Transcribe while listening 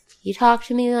You talk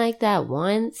to me like that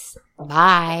once,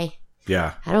 bye.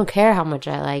 Yeah. I don't care how much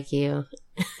I like you.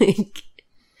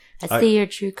 I see your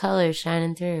true colors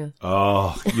shining through.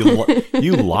 Oh,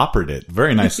 you loppered it.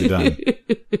 Very nicely done.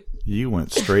 You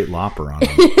went straight lopper on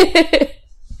it.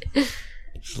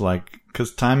 It's like,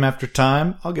 because time after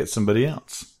time, I'll get somebody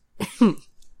else.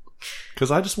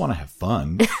 Because I just want to have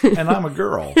fun, and I'm a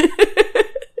girl.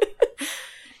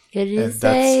 Could you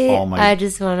say, I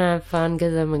just want to have fun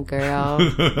because I'm a girl,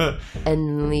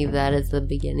 and leave that as the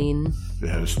beginning?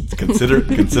 Yeah, just consider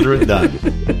it done.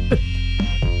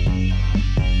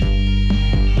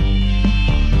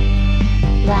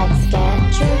 Let's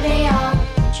get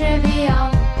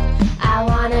trivial. I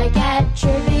want to get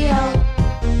trivial.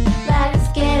 Let's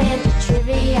get into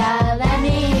trivia. Let me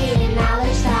hear your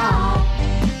knowledge talk.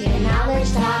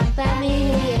 Let me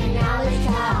hear your knowledge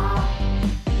talk.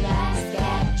 Let's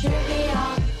get trivial.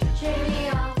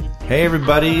 Hey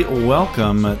everybody,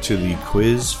 welcome to the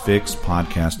Quiz Fix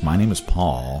podcast. My name is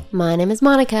Paul. My name is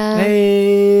Monica.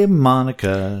 Hey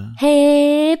Monica.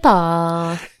 Hey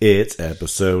Paul. It's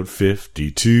episode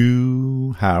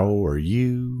 52. How are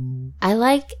you? I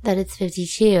like that it's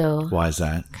 52. Why is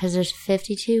that? Because there's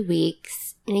 52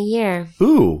 weeks in a year.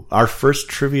 Ooh, our first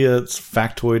trivia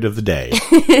factoid of the day.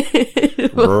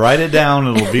 Write it down.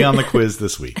 It'll be on the quiz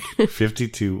this week.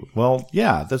 52. Well,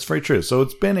 yeah, that's very true. So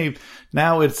it's been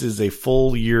now it is a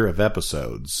full year of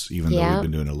episodes, even though we've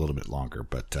been doing it a little bit longer.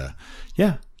 But,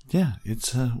 yeah,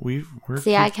 it's, we're.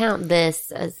 See, I count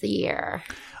this as the year.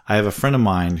 I have a friend of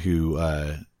mine who,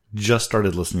 just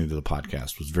started listening to the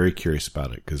podcast, was very curious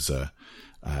about it because,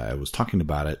 I was talking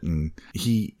about it, and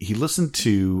he listened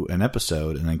to an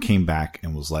episode and then came back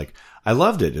and was like, I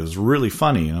loved it. It was really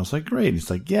funny. And I was like, great. And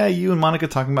he's like, yeah, you and Monica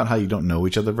talking about how you don't know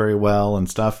each other very well and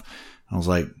stuff. And I was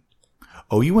like,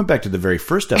 oh, you went back to the very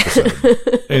first episode.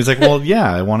 And he's like, well,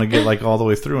 yeah, I want to get like all the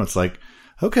way through. And it's like,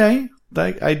 okay.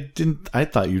 I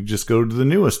thought you'd just go to the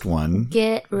newest one.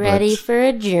 Get ready for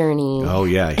a journey. Oh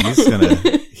yeah.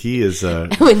 He is,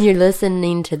 when you're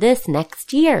listening to this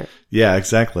next year. Yeah,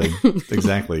 exactly.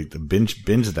 Exactly. Binge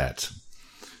that.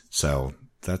 So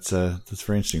that's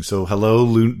very interesting. So hello,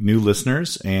 new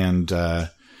listeners, and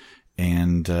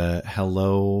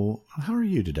hello. How are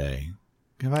you today?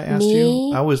 Have I asked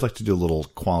you? I always like to do a little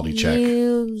quality check.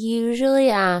 You usually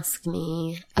ask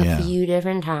me a few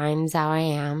different times how I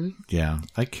am. Yeah,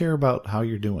 I care about how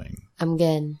you're doing. I'm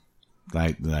good.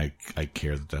 I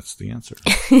care that's the answer.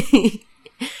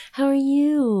 How are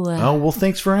you? Oh, well,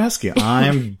 thanks for asking.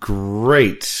 I'm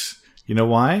great. You know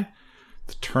why?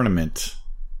 The tournament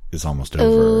is almost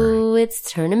over. Oh,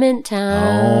 it's tournament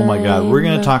time. Oh, my God. We're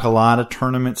going to talk a lot of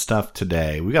tournament stuff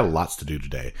today. We got lots to do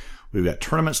today. We've got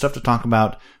tournament stuff to talk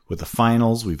about with the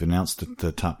finals. We've announced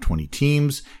the top 20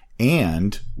 teams,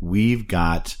 and we've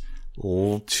got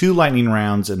 2 lightning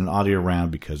rounds and an audio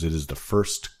round because it is the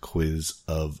first quiz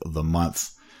of the month.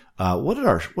 What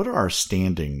are our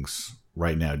standings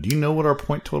right now? Do you know what our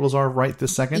point totals are right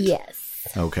this second? Yes.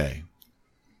 Okay.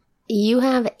 You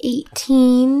have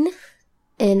 18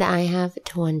 and I have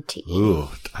 20. Ooh,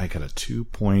 I got a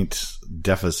 2-point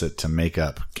deficit to make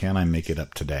up. Can I make it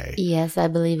up today? Yes, I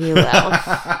believe you will.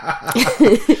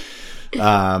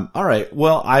 All right.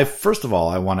 Well, first of all,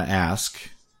 I want to ask,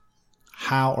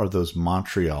 how are those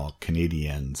Montreal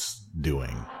Canadiens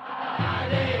doing?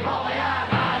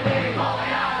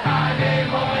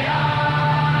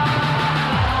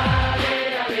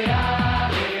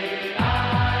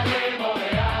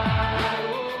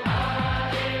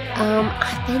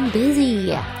 I've been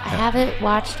busy. I haven't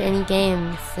watched any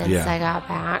games since I got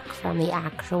back from the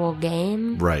actual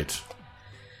game. Right.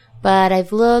 But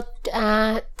I've looked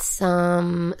at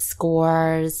some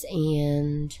scores,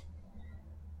 and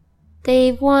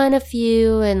they've won a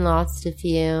few and lost a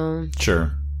few.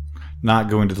 Sure. Not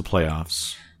going to the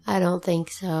playoffs. I don't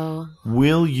think so.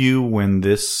 Will you, when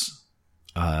this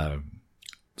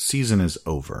season is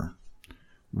over,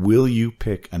 will you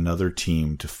pick another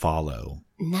team to follow?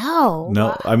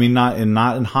 No, I mean not in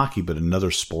hockey, but another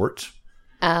sport.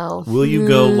 Oh, will you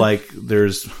go like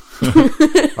there's?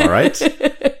 All right,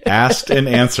 asked and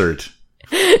answered.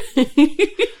 I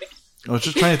was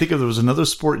just trying to think if there was another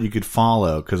sport you could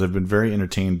follow because I've been very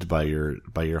entertained by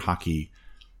your hockey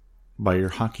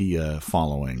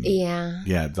following.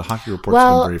 Yeah, the hockey report's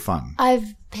been very fun.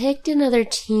 I've picked another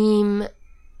team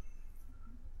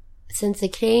since the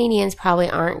Canadiens probably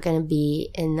aren't going to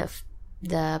be in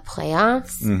the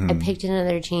playoffs. Mm-hmm. I picked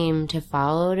another team to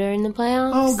follow during the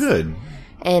playoffs. Oh, good.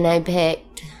 And I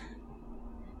picked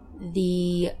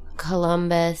the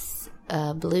Columbus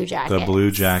Blue Jackets. The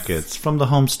Blue Jackets from the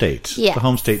home state. Yeah. The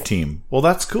home state team. Well,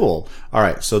 that's cool. All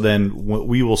right. So then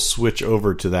we will switch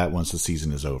over to that once the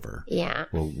season is over. Yeah.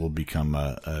 We'll become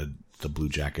the Blue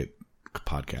Jacket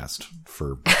podcast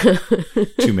for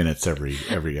 2 minutes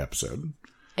every episode.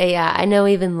 Yeah, I know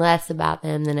even less about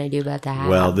them than I do about the Habs.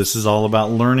 Well, this is all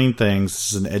about learning things.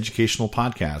 This is an educational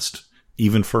podcast,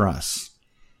 even for us.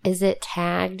 Is it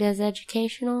tagged as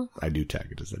educational? I do tag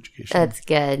it as educational. That's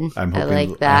good. I hoping,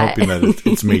 like that. I'm hoping that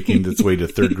it's making its way to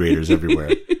third graders everywhere.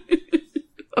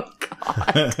 Oh,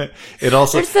 God. It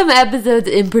also There's some episodes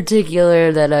in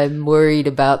particular that I'm worried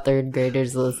about third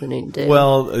graders listening to.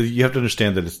 Well, you have to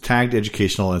understand that it's tagged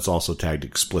educational and it's also tagged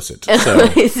explicit. So,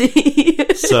 I see.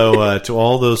 so to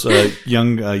all those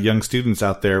young students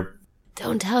out there,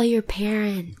 don't tell your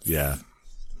parents. Yeah,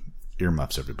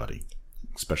 earmuffs, everybody,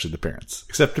 especially the parents,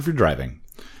 except if you're driving.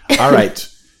 All right,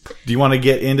 do you want to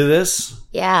get into this?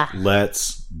 Yeah,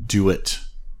 let's do it.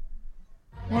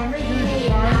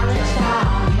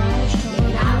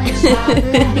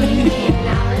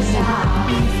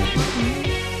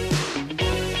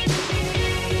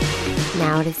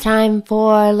 Now it is time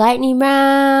for lightning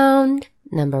round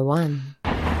number 1.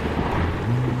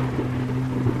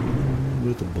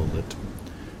 With a bullet.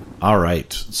 All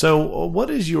right. So what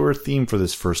is your theme for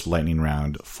this first lightning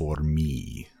round for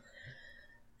me?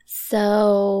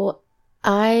 So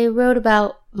I wrote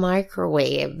about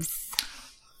microwaves.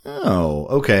 Oh,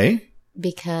 okay.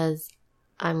 Because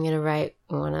I'm going to write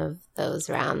one of those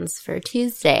rounds for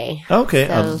Tuesday. Okay,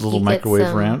 so a little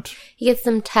microwave round. You get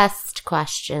some test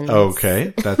questions.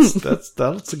 Okay,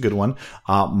 that's a good one.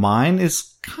 Mine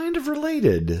is kind of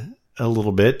related a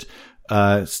little bit.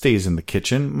 Stays in the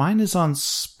kitchen. Mine is on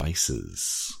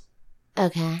spices.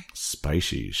 Okay.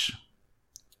 Spices.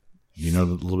 You know a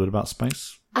little bit about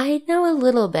spice? I know a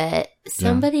little bit.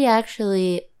 Somebody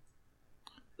actually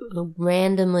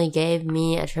randomly gave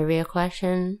me a trivia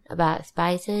question about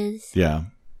spices. Yeah.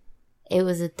 It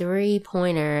was a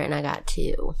 3-pointer and I got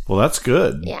 2. Well, that's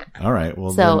good. Yeah. All right.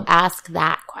 Well, so then ask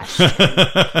that question.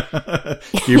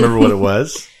 Do you remember what it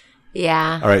was?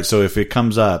 Yeah. All right. So if it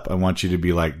comes up, I want you to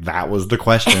be like, that was the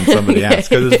question somebody asked,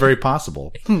 because it's very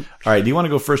possible. All right. Do you want to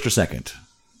go first or second?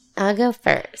 I'll go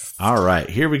first. All right.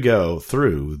 Here we go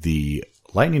through the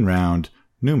lightning round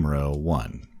numero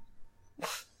 1.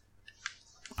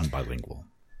 I'm bilingual.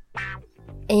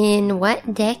 In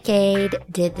what decade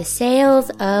did the sales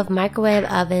of microwave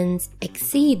ovens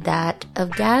exceed that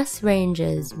of gas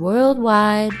ranges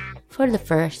worldwide for the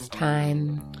first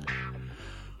time?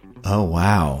 Oh,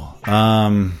 wow.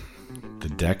 The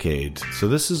decade. So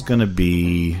this is going to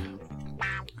be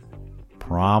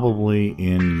probably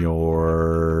in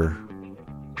your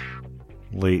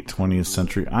late 20th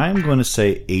century. I'm going to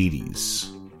say 80s.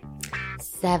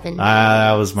 70.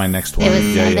 That was my next one. It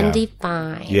was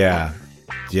 75. Yeah.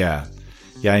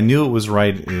 I knew it was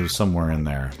right. It was somewhere in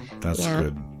there. That's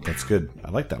good. That's good. I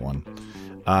like that one.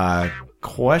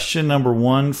 Question number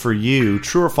 1 for you.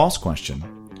 True or false question.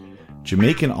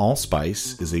 Jamaican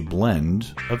allspice is a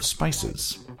blend of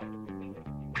spices.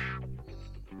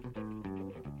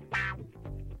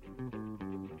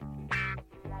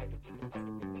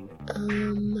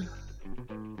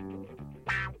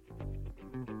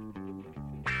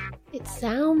 It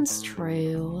sounds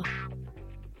true.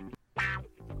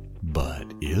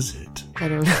 But is it? I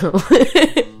don't know.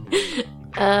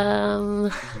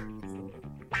 I'm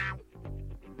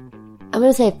going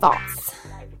to say false.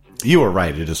 You are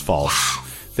right. It is false.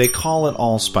 They call it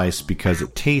allspice because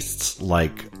it tastes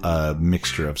like a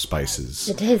mixture of spices.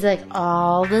 It tastes like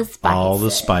all the spices. All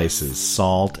the spices,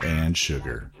 salt and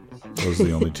sugar. Those are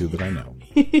the only 2 that I know.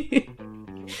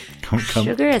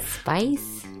 Sugar is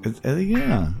spice?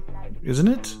 Yeah. Isn't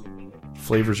it?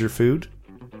 Flavors your food?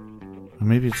 Or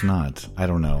maybe it's not. I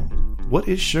don't know. What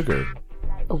is sugar?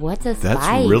 What's a spice?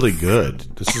 That's really good.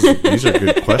 These are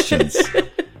good questions.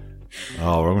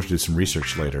 Oh, we're going to do some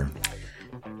research later.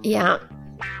 Yeah.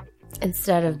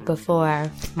 Instead of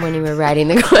before, when you were writing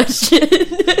the question.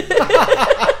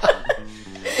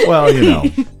 Well, you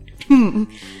know.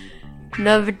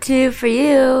 Number 2 for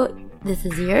you. This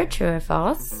is your true or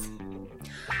false.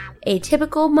 A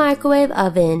typical microwave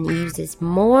oven uses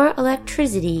more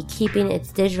electricity keeping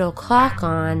its digital clock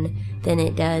on than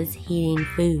it does heating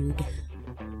food.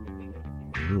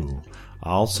 Ooh,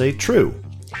 I'll say true.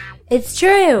 It's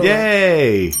true.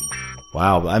 Yay!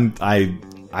 Wow, I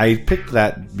picked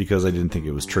that because I didn't think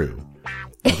it was true.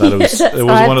 I thought it was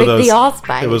one of those.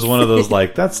 It was one of those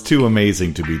like, that's too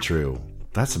amazing to be true.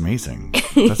 That's amazing.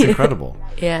 That's incredible.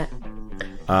 Yeah.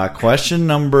 Question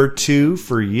number 2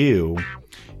 for you.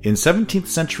 In 17th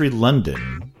century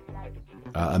London,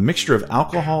 A mixture of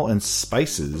alcohol and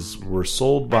spices were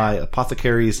sold by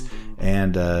apothecaries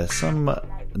and some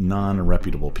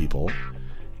non-reputable people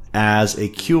as a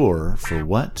cure for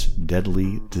what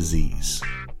deadly disease?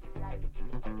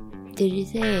 Did you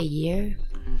say a year?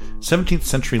 17th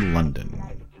century London.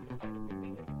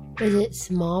 Was it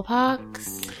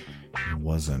smallpox? It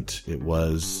wasn't. It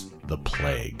was the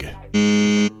plague.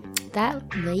 That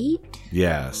late?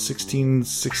 Yeah,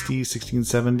 1660,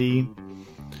 1670.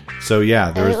 So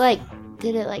yeah, there was,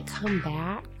 did it like come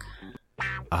back?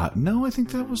 no, I think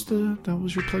that was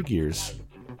your plague years.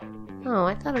 Oh,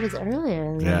 I thought it was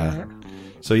earlier than Yeah. that.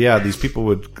 So yeah, these people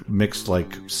would mix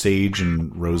like sage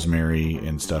and rosemary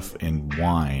and stuff in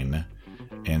wine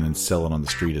and then sell it on the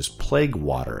street as plague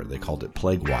water. They called it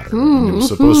plague water. And it was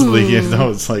supposedly,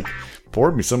 it's like,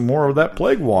 pour me some more of that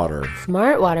plague water.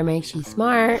 Smart water makes you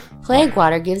smart. Plague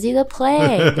water gives you the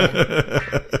plague.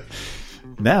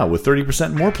 Now with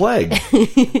 30% more plague.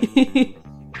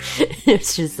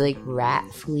 It's just like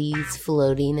rat fleas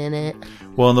floating in it.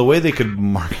 Well, and the way they could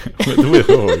market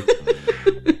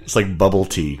it's like bubble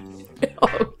tea.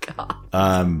 Oh,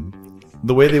 God.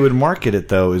 The way they would market it,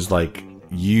 though, is like,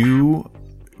 you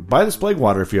buy this plague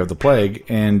water if you have the plague,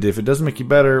 and if it doesn't make you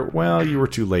better, well, you were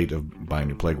too late of buying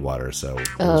your plague water, so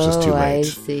it was just too late. I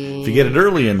see. If you get it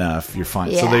early enough, you're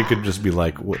fine. So they Yeah. could just be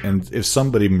like, and if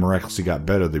somebody miraculously got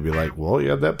better, they'd be like, well, you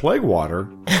have that plague water.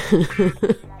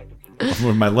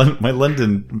 My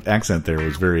London accent there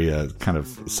was very kind of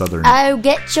southern. Oh,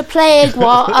 get your plague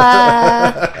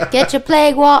water. Get your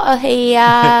plague water here.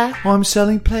 I'm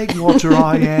selling plague water,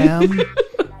 I am.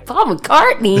 Paul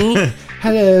McCartney.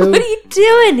 Hello. What are you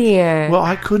doing here? Well,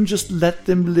 I couldn't just let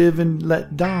them live and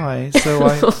let die, so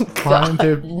I find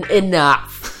their...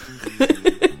 Enough.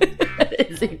 That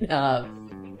is enough.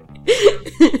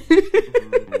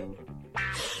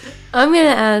 I'm going to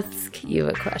ask you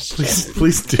a question.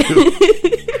 Please do.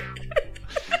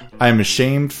 I am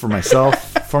ashamed for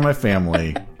myself, for my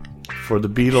family, for the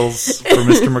Beatles, for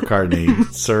Mr.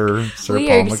 McCartney, Sir We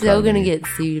Paul are McCartney. so going to get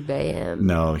sued by him.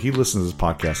 No, he listens to this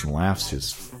podcast and laughs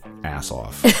his ass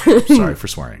off. Sorry for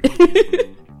swearing.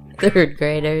 Third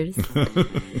graders.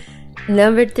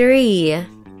 Number 3.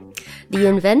 The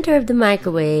inventor of the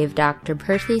microwave, Dr.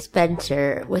 Percy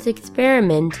Spencer, was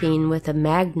experimenting with a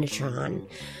magnetron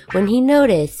when he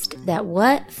noticed that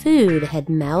what food had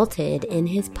melted in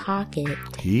his pocket.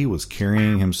 He was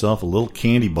carrying himself a little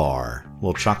candy bar, a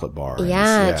little chocolate bar.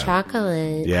 Yeah,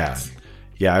 chocolate. Yeah.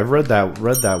 Yeah, I've read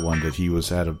that one that he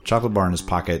had a chocolate bar in his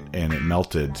pocket and it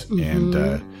melted and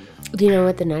Do you know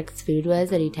what the next food was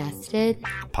that he tested?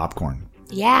 popcorn.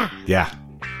 Yeah, Yeah.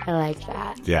 I like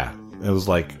that. Yeah. It was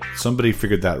like somebody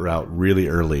figured that out really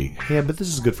early. Yeah, but this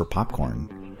is good for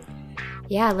popcorn.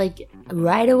 Yeah, like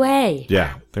right away.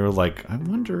 Yeah. They were like, I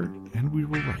wonder, and we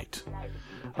were right.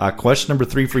 Question number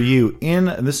 3 for you. And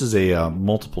this is a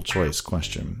multiple choice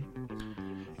question.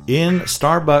 In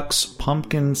Starbucks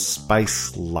pumpkin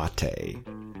spice latte,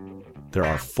 there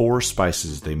are 4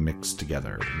 spices they mix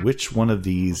together. Which one of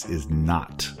these is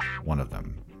not one of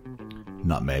them?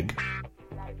 Nutmeg,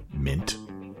 mint,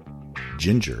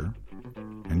 ginger,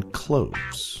 and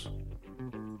cloves.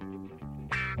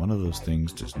 One of those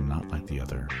things does not like the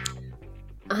other.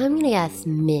 I'm going to guess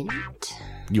mint.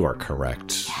 You are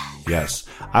correct. Yes.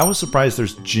 I was surprised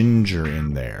there's ginger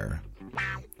in there.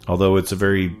 Although it's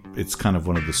kind of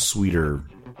one of the sweeter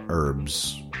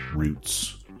herbs,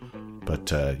 roots.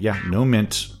 But yeah, no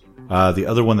mint. The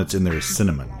other one that's in there is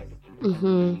cinnamon.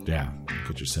 Mm-hmm. Yeah,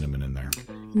 get your cinnamon in there.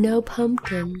 No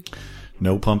pumpkin.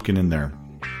 No pumpkin in there.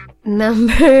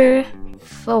 Number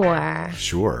 4.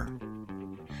 Sure.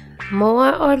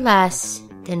 More or less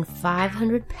than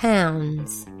 500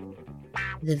 pounds.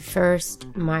 The first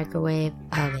microwave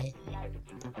oven.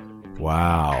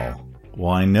 Wow.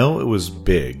 Well, I know it was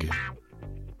big.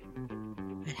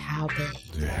 But how big?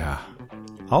 Yeah.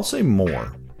 I'll say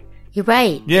more. You're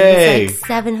right. Yay! It was like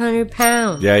 700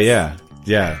 pounds. Yeah.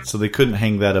 So they couldn't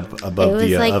hang that up above the It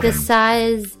was like oven. the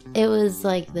size. It was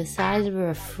like the size of a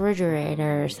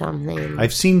refrigerator or something.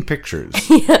 I've seen pictures.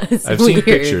 Yeah, it's I've weird. seen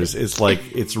pictures. It's like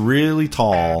it's really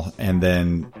tall, and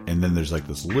then there's like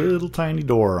this little tiny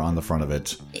door on the front of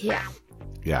it. Yeah.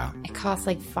 Yeah. It cost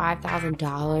like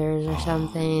 $5,000 or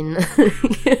something.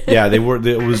 Yeah,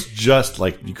 it was just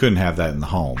like you couldn't have that in the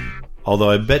home.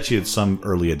 Although I bet you some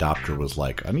early adopter was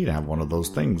like, I need to have one of those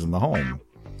things in the home.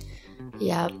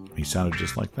 Yep. He sounded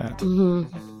just like that.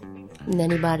 Mm-hmm. And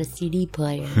then he bought a CD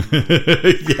player.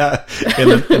 Yeah, in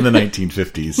the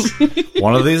 1950s.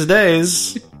 One of these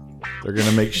days, they're going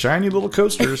to make shiny little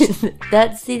coasters.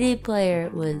 That CD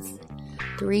player was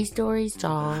 3 stories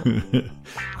tall.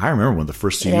 I remember when the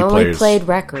first CD It only players... played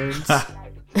records.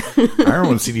 I remember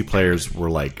when CD players were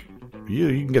like, you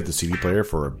can get the CD player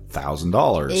for $1,000,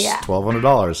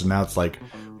 $1,200, and now it's like,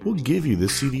 we'll give you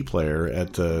this CD player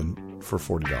for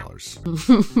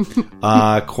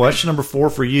 $40. Question number 4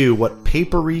 for you: what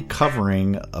papery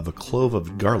covering of a clove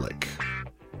of garlic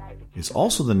is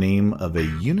also the name of a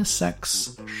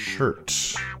unisex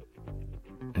shirt?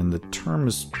 And the term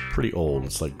is pretty old.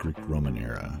 It's like Greek Roman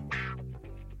era.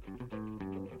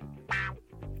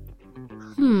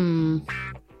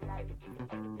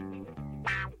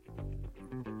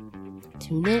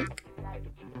 Tunic?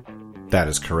 That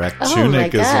is correct. Oh,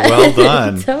 Tunic my is God. well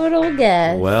done. Total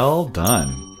guess. Well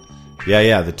done.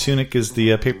 Yeah. The tunic is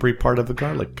the papery part of a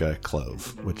garlic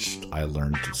clove, which I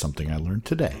learned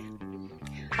today.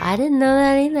 I didn't know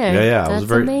that either. Yeah.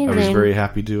 That's I was very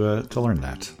happy to learn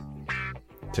that.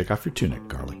 Take off your tunic,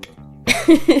 garlic.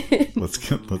 Let's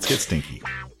get stinky.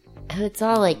 It's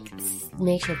all like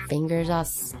makes your fingers all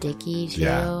sticky too.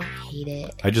 Yeah. I hate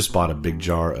it. I just bought a big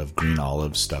jar of green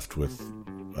olives stuffed with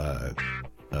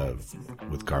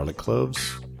garlic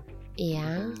cloves.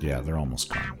 Yeah. Yeah, they're almost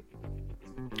gone.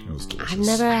 It was delicious. I've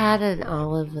never had an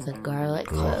olive with a garlic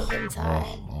clove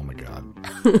inside. Oh my God.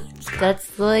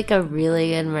 That's like a really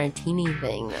good martini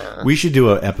thing, though. We should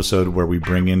do an episode where we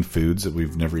bring in foods that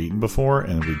we've never eaten before,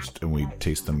 and we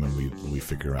taste them and we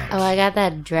figure out. Oh, I got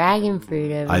that dragon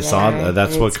fruit over there. I saw that.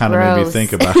 That's what kind of made me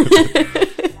think about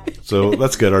it. So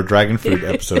that's good. Our dragon fruit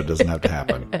episode doesn't have to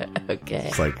happen. Okay.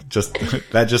 It's like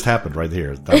that just happened right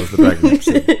here. That was the dragon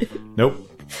episode.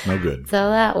 Nope, no good. So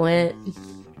that went.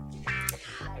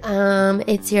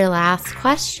 It's your last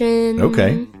question.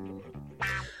 Okay.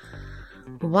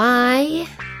 Why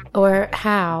or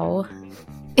how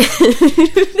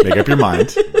Make up your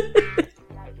mind.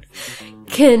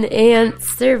 can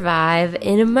ants survive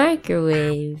in a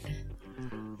microwave?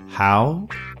 How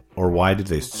or why did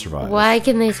they survive? Why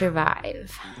can they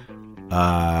survive?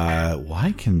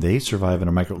 Why can they survive in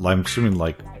a microwave? I'm assuming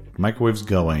like microwave's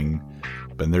going,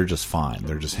 but they're just fine.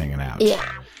 They're just hanging out. Yeah.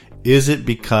 Is it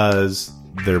because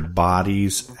their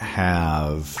bodies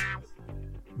have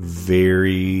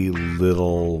very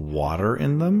little water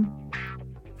in them?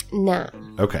 No.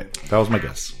 Okay, that was my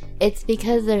guess. It's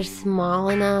because they're small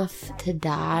enough to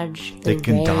dodge the They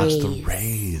can rays. dodge the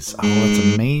rays. Oh,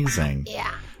 that's amazing.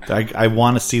 Yeah. I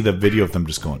want to see the video of them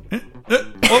just going.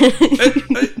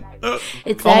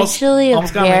 It's Almost- actually a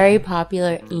almost got me. very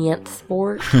popular ant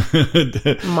sport.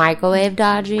 Microwave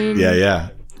dodging. Yeah.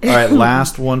 All right,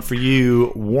 last one for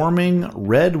you. Warming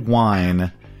red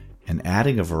wine and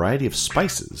adding a variety of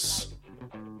spices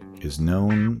is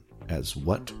known as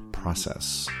what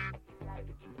process?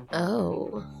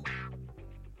 Oh.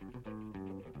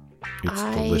 It's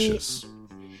delicious.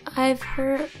 I've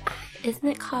heard, isn't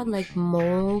it called like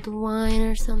mulled wine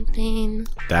or something?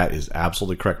 That is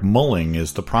absolutely correct. Mulling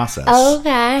is the process. Oh,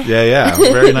 okay. Yeah.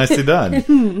 Very nicely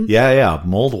done. Yeah.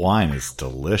 Mulled wine is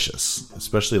delicious,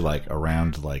 especially like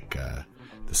around like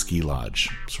the ski lodge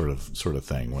sort of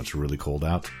thing when it's really cold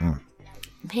out.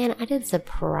 Man, I did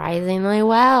surprisingly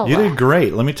well. You did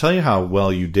great. Let me tell you how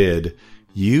well you did.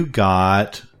 You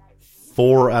got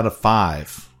 4 out of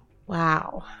 5.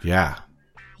 Wow. Yeah.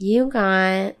 You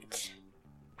got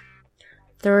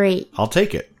 3. I'll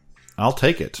take it.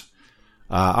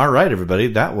 All right, everybody.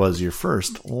 That was your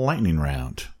first lightning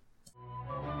round.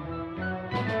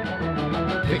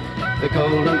 Pick the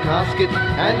golden casket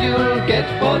and you'll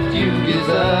get what you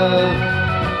deserve.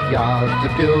 Yards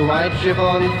of pure white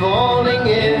chiffon falling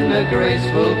in a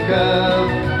graceful curve.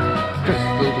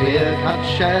 Crystal clear cut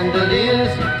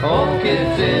chandeliers,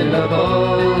 orchids in a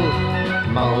bowl.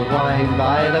 Mulled wine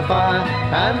by the fire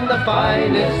and the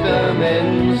finest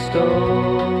ermine stone.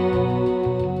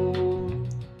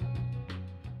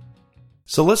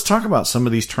 So let's talk about some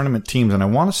of these tournament teams, and I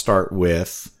want to start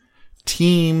with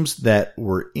teams that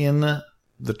were in the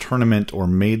tournament or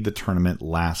made the tournament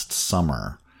last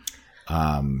summer.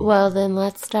 Well, then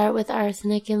let's start with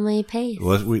Arsenic and Lee Pace.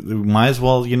 We might as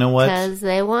well, you know what? Because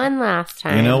they won last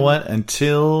time. You know what?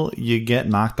 Until you get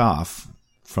knocked off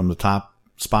from the top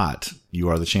spot, you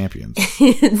are the champions.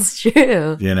 It's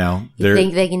true. You know, You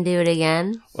think they can do it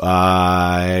again?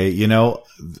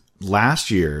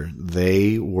 Last year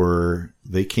they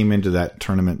came into that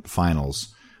tournament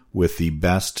finals with the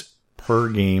best per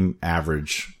game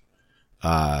average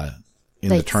in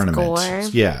the tournament. Score?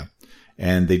 Yeah.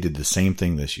 And they did the same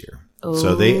thing this year.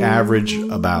 So they average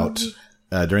about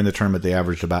during the tournament they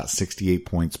averaged about 68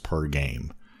 points per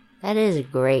game. That is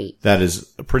great. That is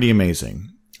pretty amazing.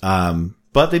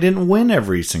 But they didn't win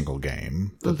every single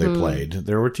game that they played.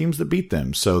 There were teams that beat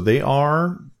them. So they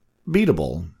are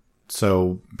beatable.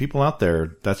 So people out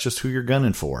there, that's just who you're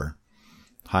gunning for.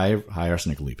 Hi,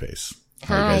 Arsenic Lipes.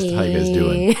 Hi. How you guys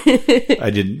doing? I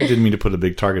didn't mean to put a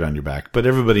big target on your back, but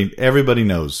everybody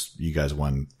knows you guys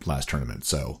won last tournament.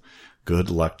 So good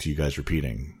luck to you guys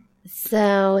repeating.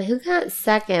 So who got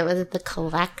second? Was it the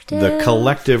Collective? The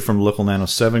Collective from Local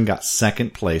 907 got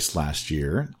second place last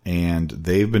year, and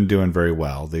they've been doing very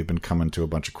well. They've been coming to a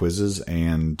bunch of quizzes,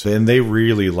 and they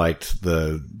really liked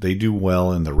they do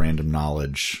well in the random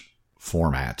knowledge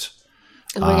format.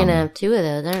 We're going to have 2 of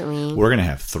those, aren't we? We're going to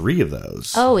have 3 of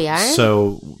those. Oh, we are?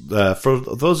 So for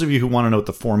those of you who want to know what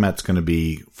the format's going to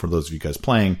be, for those of you guys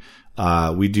playing,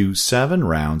 we do 7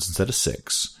 rounds instead of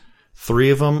 6. 3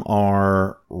 of them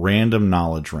are random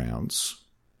knowledge rounds.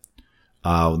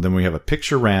 Then we have a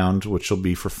picture round, which will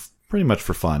be pretty much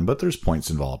for fun, but there's points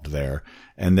involved there.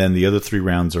 And then the other 3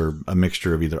 rounds are a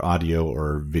mixture of either audio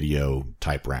or video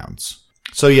type rounds.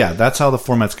 So yeah, that's how the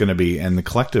format's going to be, and the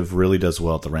Collective really does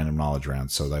well at the random knowledge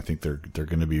round. So I think they're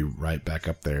going to be right back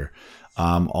up there.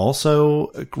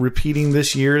 Also repeating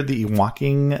this year, the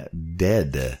Walking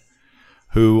Dead,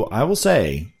 who I will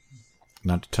say,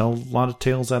 not to tell a lot of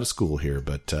tales out of school here,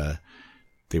 but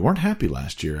they weren't happy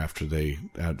last year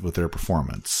with their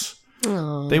performance.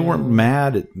 Aww. They weren't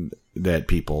mad at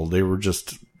people. They were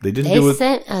just they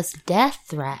sent us death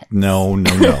threats. No.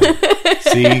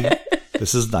 See.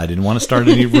 I didn't want to start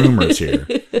any rumors here.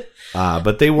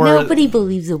 But they were. Nobody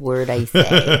believes a word I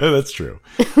say. That's true.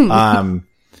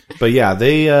 But yeah,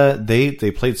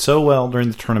 they played so well during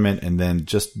the tournament and then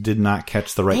just did not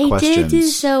catch the right questions. They did do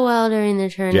so well during the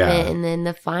tournament and then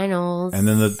the finals. And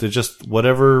then they just,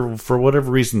 for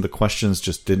whatever reason, the questions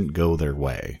just didn't go their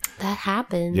way. That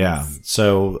happens. Yeah.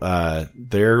 So,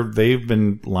 they've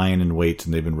been lying in wait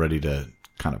and they've been ready to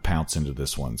kind of pounce into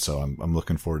this one. So I'm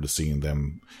looking forward to seeing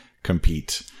them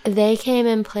compete. They came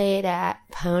and played at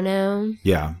Pono.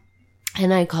 Yeah.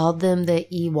 And I called them the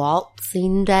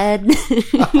E-Waltzing Dead.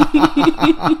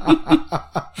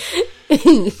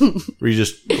 Were you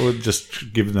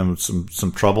just giving them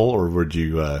some trouble, or would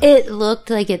you? It looked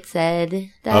like it said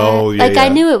that. Oh, yeah. I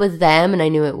knew it was them, and I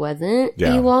knew it wasn't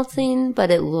yeah. E-Waltzing, but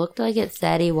it looked like it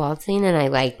said E-Waltzing, and I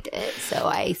liked it, so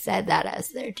I said that as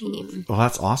their team. Well,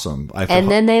 that's awesome.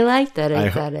 Then they liked it.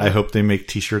 I hope they make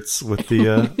T-shirts with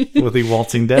the with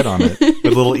E-Waltzing Dead on it, with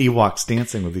little Ewoks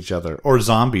dancing with each other, or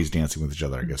zombies dancing with each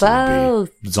other. I guess both.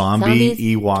 It would be zombies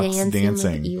Ewoks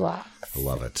dancing. Ewoks. I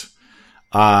love it.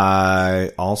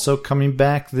 Also coming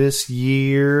back this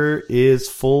year is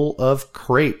Full of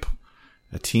Crepe,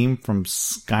 a team from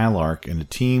Skylark and a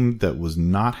team that was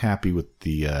not happy with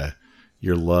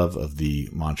your love of the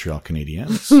Montreal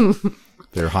Canadiens.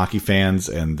 They're hockey fans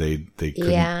and they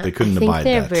couldn't abide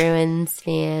they're that. Bruins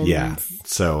fans. Yeah.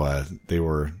 So, they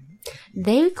went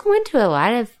to a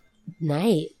lot of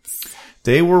nights.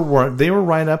 They were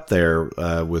right up there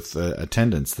with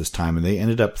attendance this time, and they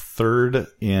ended up 3rd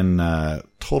in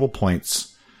total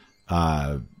points.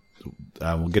 We'll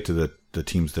get to the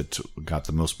teams that got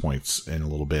the most points in a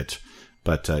little bit,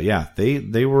 but yeah,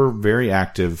 they were very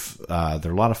active. There are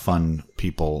a lot of fun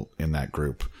people in that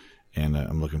group, and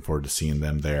I'm looking forward to seeing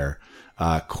them there.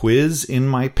 Quiz in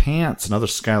My Pants, another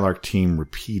Skylark team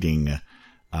repeating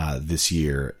this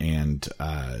year, and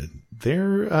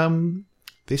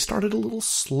they started a little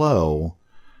slow,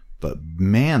 but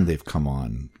man, they've come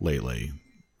on lately.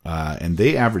 And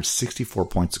they averaged 64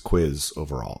 points a quiz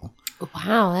overall.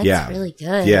 Wow, that's really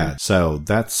good. Yeah, so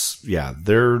they're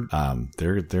going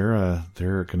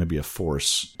to be a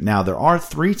force. Now, there are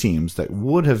 3 teams that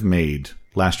would have made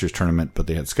last year's tournament, but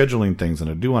they had scheduling things, and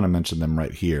I do want to mention them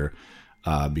right here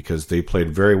because they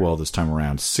played very well this time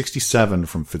around. 67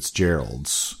 from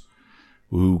Fitzgerald's,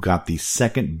 who got the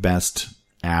second best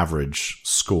average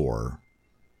score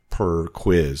per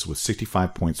quiz with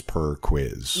 65 points per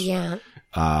quiz. Yeah.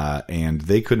 And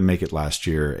they couldn't make it last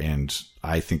year, and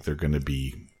I think they're going to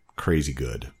be crazy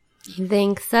good. You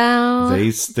think so? They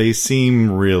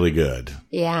seem really good.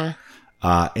 Yeah.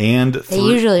 And they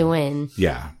usually win.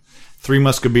 Yeah. 3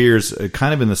 Musketeers,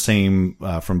 kind of in the same,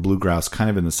 from Bluegrouse,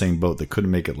 kind of in the same boat. They couldn't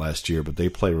make it last year, but they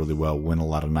play really well, win a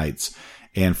lot of nights.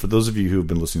 And for those of you who have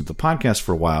been listening to the podcast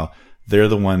for a while, they're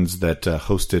the ones that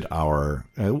hosted our,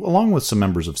 along with some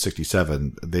members of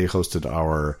 67, they hosted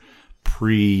our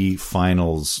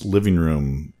pre-finals living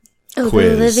room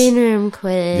quiz. The living room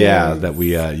quiz. Yeah, that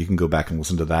you can go back and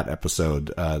listen to that episode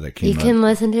that came out. You can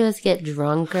listen to us get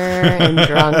drunker and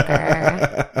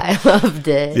drunker. I loved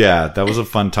it. Yeah, that was a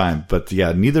fun time. But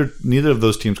yeah, neither of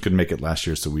those teams could make it last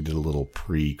year, so we did a little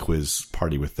pre-quiz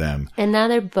party with them. And now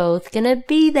they're both going to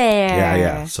be there.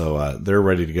 Yeah. So they're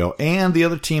ready to go. And the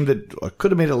other team that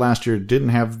could have made it last year didn't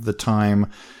have the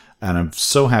time. And I'm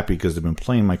so happy because they've been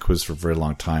playing my quiz for a very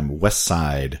long time. West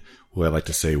Side who I like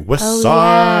to say West Oh,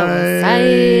 Side,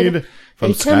 yeah, West Side.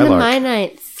 from They come to Skylark. my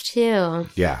nights, too.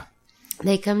 Yeah.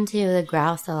 They come to the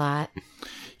Grouse a lot.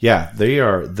 Yeah,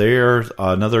 they're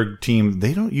another team.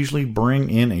 They don't usually bring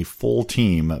in a full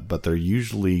team, but they're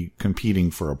usually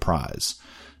competing for a prize.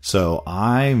 So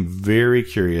I'm very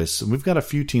curious. And we've got a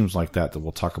few teams like that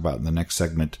we'll talk about in the next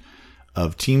segment,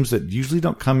 of teams that usually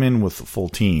don't come in with a full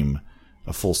team,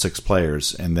 a full 6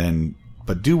 players,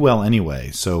 but do well anyway.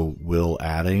 So will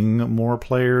adding more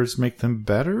players make them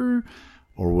better,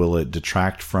 or will it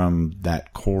detract from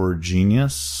that core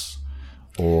genius?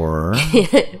 Or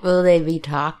will they be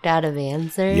talked out of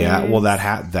answers? yeah, well that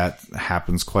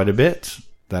happens quite a bit.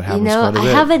 That happens quite a bit. I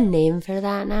have a name for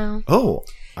that now. Oh,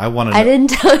 I want to. I didn't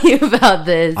tell you about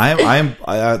this.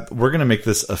 We're going to make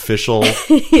this official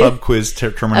pub quiz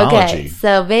terminology. Okay,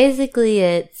 so basically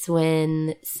it's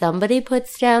when somebody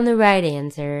puts down the right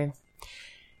answer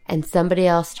and somebody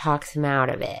else talks them out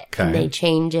of it. Okay. And they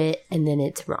change it and then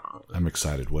it's wrong. I'm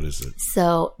excited. What is it?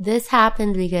 So this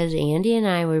happened because Andy and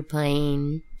I were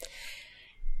playing,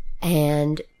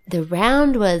 and the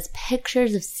round was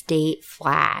pictures of state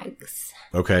flags.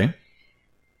 Okay.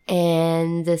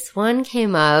 And this one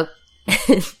came up,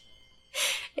 and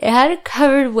it had a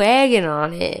covered wagon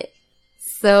on it.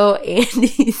 So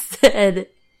Andy said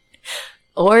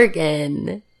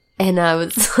Oregon, and I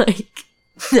was like,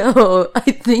 no,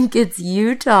 I think it's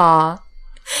Utah.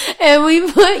 And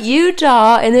we put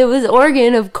Utah, and it was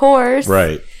Oregon, of course.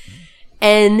 Right.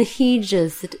 And he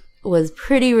just was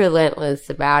pretty relentless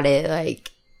about it,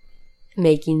 like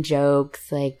making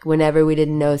jokes. Like whenever we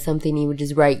didn't know something, he would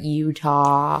just write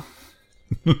Utah.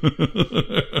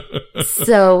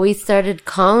 So we started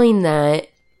calling that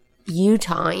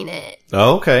Utahing it.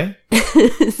 Oh, okay.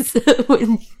 So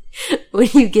when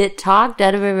you get talked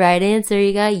out of a right answer,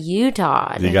 you got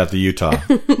Utah. You got the Utah.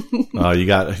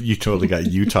 You totally got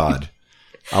Utah'd.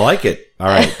 I like it. All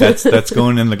right, that's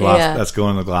going in the Yeah. That's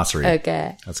going in the glossary.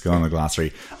 Okay. That's going in the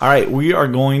glossary. All right, we are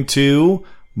going to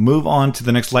move on to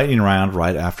the next lightning round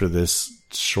right after this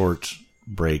short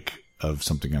break of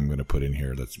something I'm going to put in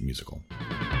here that's musical.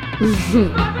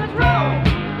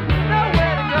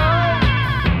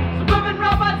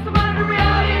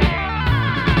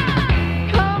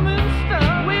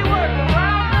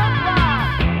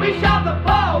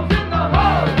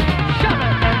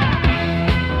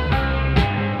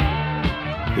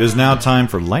 It is now time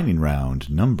for lightning round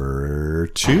number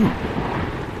 2.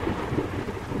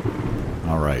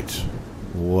 All right.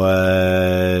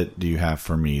 What do you have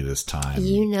for me this time?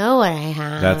 You know what I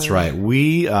have. That's right.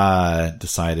 We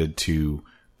decided to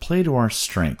play to our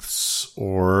strengths,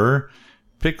 or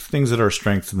pick things that are our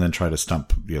strengths and then try to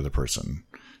stump the other person.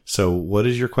 So what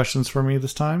is your questions for me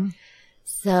this time?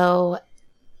 So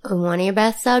one of your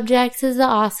best subjects is the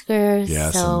Oscars.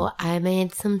 Yes, so I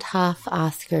made some tough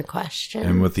Oscar questions.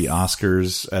 And with the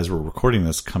Oscars, as we're recording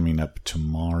this, coming up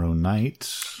tomorrow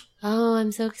night. Oh,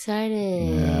 I'm so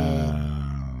excited. Yeah.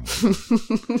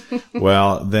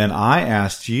 Well, then I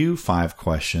asked you 5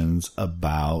 questions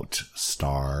about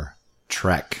Star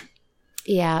Trek.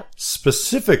 Yeah.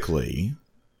 Specifically,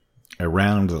 a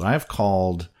round that I've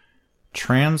called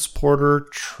Transporter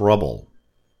Trouble.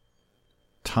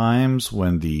 Times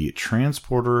when the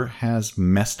transporter has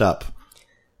messed up.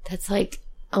 That's like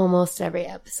almost every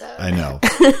episode. I know.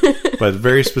 But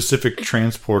very specific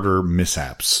transporter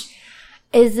mishaps.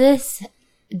 Is this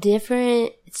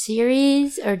different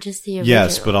series or just the original?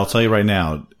 Yes, but I'll tell you right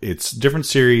now, it's different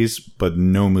series, but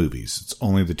no movies. It's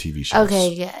only the TV shows.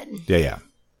 Okay, good. Yeah.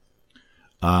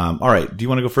 All right. Do you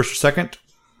want to go first or second?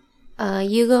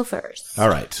 You go first. All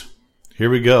right. Here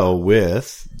we go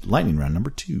with lightning round number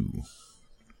 2.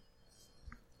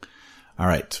 All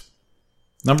right.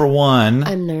 Number 1.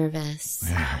 I'm nervous.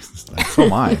 Yeah, so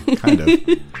am I, kind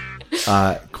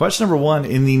of. Question number 1.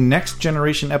 In the Next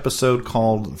Generation episode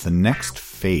called The Next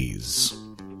Phase,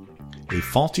 a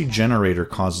faulty generator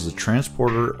causes a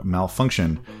transporter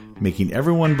malfunction, making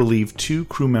everyone believe 2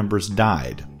 crew members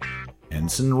died.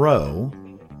 Ensign Rowe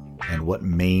and what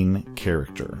main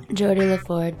character? Geordie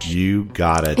LaForge. You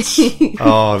got it.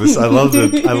 Oh, I love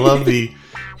the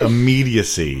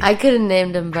immediacy. I could have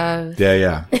named them both.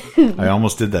 Yeah. I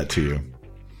almost did that to you.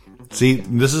 See,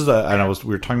 this is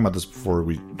we were talking about this before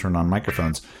we turned on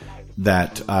microphones,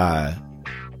 that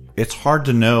it's hard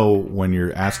to know when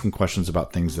you're asking questions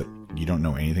about things that you don't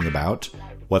know anything about,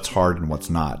 what's hard and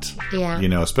what's not. Yeah. You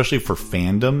know, especially for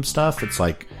fandom stuff, it's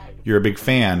like, you're a big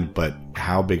fan, but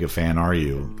how big a fan are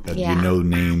you? Do you know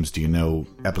names? Do you know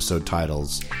episode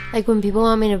titles? Like when people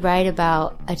want me to write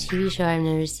about a TV show I've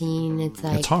never seen, it's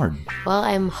like... It's hard. Well,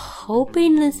 I'm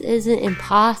hoping this isn't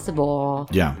impossible.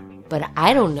 Yeah. but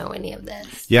I don't know any of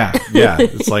this. Yeah.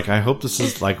 It's like, I hope this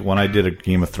is like when I did a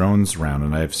Game of Thrones round,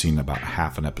 and I've seen about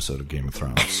half an episode of Game of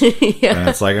Thrones. Yeah. And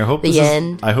it's like, I hope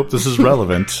this is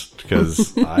relevant,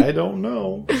 because I don't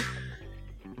know.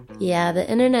 Yeah, the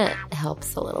internet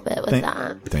helps a little bit with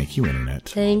that. Thank you, internet.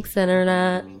 Thanks,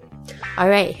 internet. All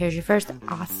right, here's your first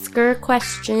Oscar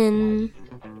question.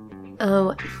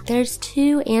 Oh, there's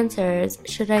 2 answers.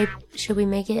 Should we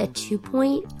make it 2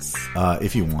 points?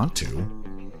 If you want to.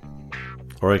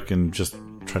 Or I can just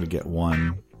try to get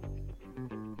one.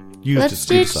 Let's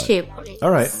do 2 points.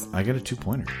 All right, I get a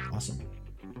 2-pointer. Awesome.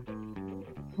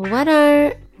 What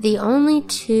are the only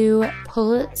 2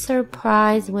 Pulitzer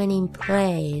Prize-winning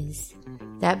plays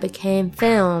that became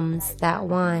films that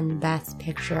won Best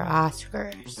Picture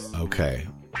Oscars? Okay.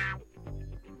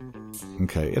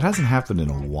 It hasn't happened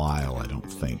in a while, I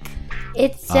don't think.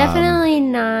 It's definitely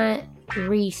not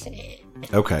recent.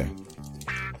 Okay.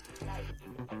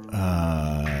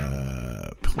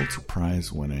 Pulitzer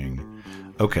Prize winning.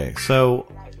 Okay, so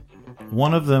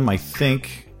one of them, I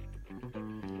think,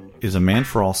 is A Man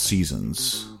for All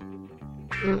Seasons.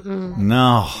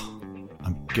 No,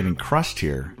 I'm getting crushed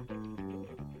here.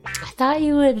 I thought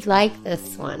you would like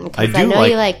this one, I because I know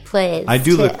you like plays. I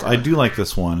do too. like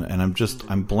this one, and I'm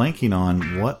blanking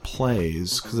on what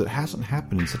plays, because it hasn't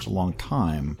happened in such a long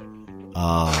time.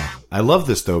 I love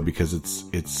this though, because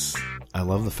it's I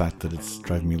love the fact that it's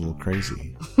driving me a little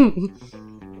crazy.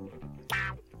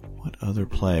 What other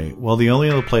play? Well, the only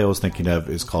other play I was thinking of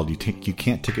is called You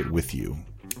Can't Take It With You.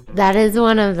 That is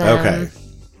one of them. Okay.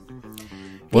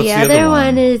 What's the other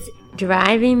one is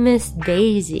Driving Miss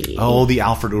Daisy. Oh, the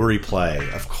Alfred Uhry play.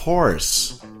 Of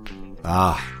course.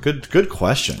 Good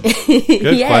question.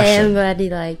 Good yeah, question. I'm glad you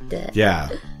liked it. Yeah.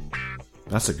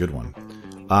 That's a good one.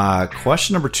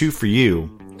 Question number 2 for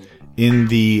you. In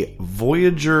the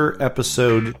Voyager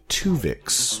episode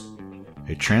Tuvix,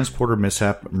 a transporter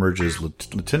mishap merges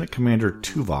Lieutenant Commander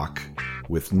Tuvok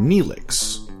with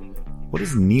Neelix. What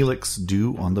does Neelix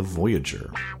do on the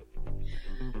Voyager?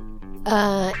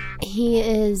 He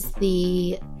is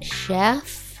the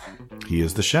chef. He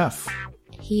is the chef.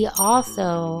 He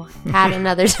also had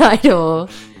another title.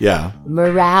 Yeah.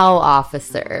 Morale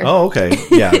officer. Oh, okay.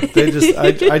 Yeah.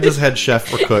 I just had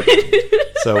chef or cook.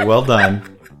 So well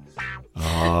done.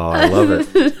 Oh, I love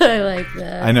it. I like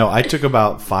that. I know. I took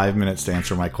about 5 minutes to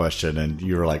answer my question, and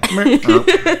you were like,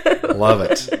 love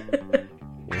it.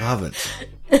 Love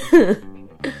it.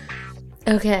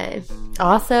 Okay.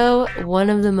 Also, one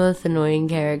of the most annoying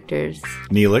characters.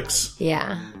 Neelix.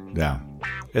 Yeah. Yeah.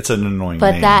 It's an annoying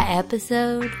But name. that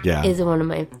episode Yeah. is one of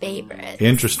my favorites.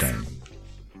 Interesting.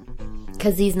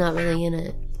 Because he's not really in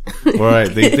it. All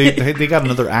right. They got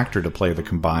another actor to play the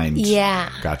combined. Yeah.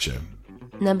 Gotcha.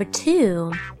 Number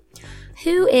 2.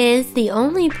 Who is the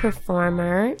only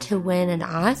performer to win an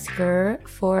Oscar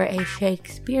for a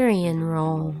Shakespearean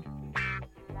role?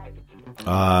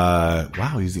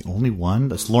 Wow, he's the only one?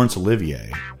 That's Laurence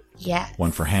Olivier. Yes.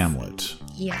 One for Hamlet.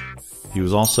 Yes. He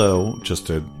was also, just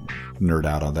to nerd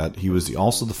out on that, he was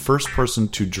also the first person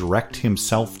to direct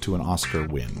himself to an Oscar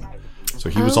win. So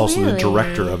he was also the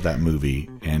director of that movie,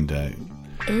 and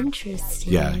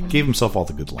interesting. yeah, gave himself all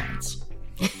the good lines.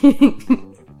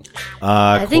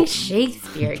 I think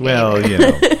Shakespeare. Well, you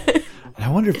know, I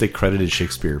wonder if they credited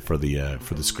Shakespeare for the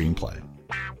screenplay.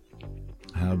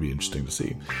 That would be interesting to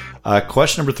see.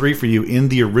 Question number 3 for you. In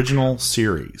the original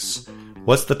series,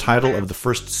 what's the title of the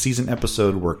first season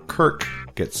episode where Kirk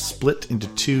gets split into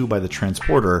 2 by the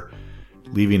transporter,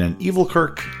 leaving an evil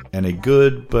Kirk and a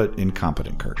good but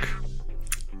incompetent Kirk?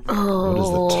 Oh. What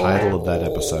is the title of that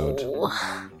episode?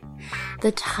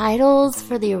 The titles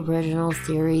for the original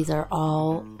series are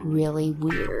all really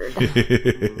weird.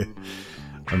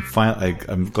 I'm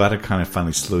glad I kind of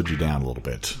finally slowed you down a little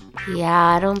bit.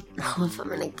 Yeah, I don't know if I'm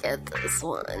gonna get this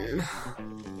one. And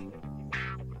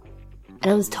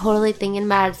I was totally thinking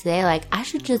about it today, like, I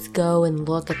should just go and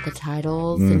look at the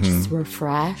titles and just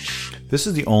refresh. This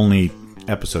is the only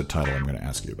episode title I'm going to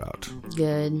ask you about.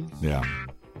 Good. Yeah.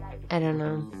 I don't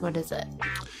know. What is it?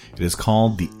 It is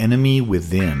called The Enemy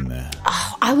Within.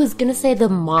 Oh, I was gonna say The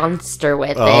Monster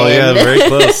Within. Oh, yeah, very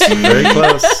close. Very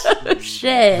close. Oh,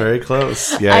 shit. Very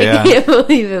close. Yeah, I yeah. can't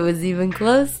believe it was even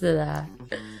close to that.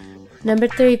 Number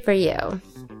 3 for you.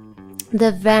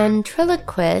 The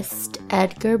ventriloquist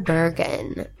Edgar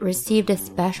Bergen received a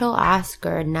special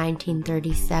Oscar in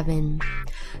 1937.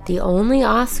 The only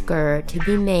Oscar to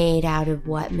be made out of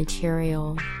what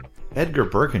material? Edgar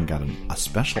Bergen got a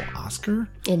special Oscar?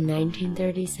 In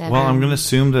 1937. Well, I'm going to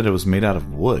assume that it was made out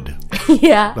of wood.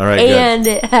 Yeah. All right, and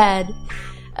it had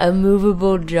a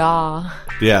movable jaw.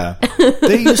 Yeah.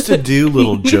 They used to do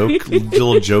little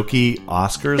jokey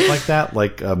Oscars like that.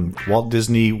 Like Walt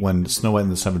Disney, when Snow White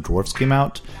and the Seven Dwarfs came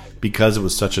out, because it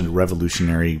was such a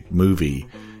revolutionary movie,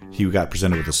 he got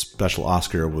presented with a special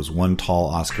Oscar. It was 1 tall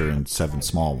Oscar and 7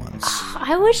 small ones.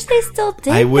 I wish they still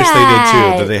did I wish that. they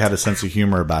did too, that they had a sense of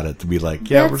humor about it, to be like,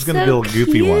 yeah, we're just going to do a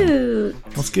goofy one.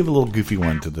 Let's give a little goofy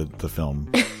one to the film.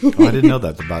 Oh, I didn't know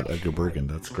that about Edgar Bergen.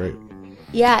 That's great.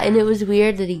 Yeah, and it was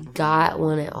weird that he got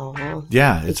one at all.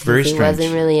 Yeah, it's very strange. He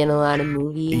wasn't really in a lot of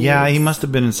movies. Yeah, he must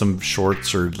have been in some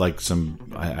shorts or like some.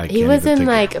 I can't He was even in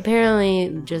think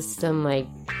apparently just some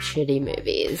shitty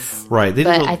movies. Right, but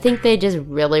I think they just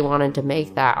really wanted to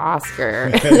make that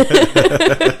Oscar.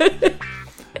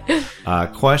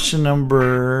 Question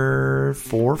number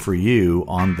 4 for you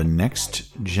on The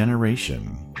Next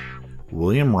Generation.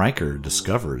 William Riker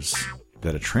discovers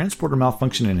that a transporter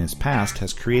malfunction in his past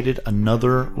has created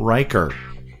another Riker.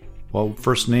 What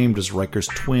first name does Riker's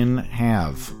twin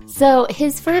have? So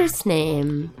his first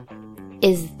name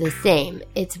is the same.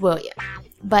 It's William.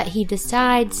 But he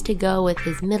decides to go with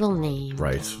his middle name.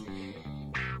 Right.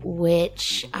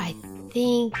 Which I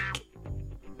think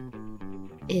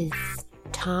is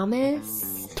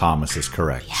Thomas. Thomas is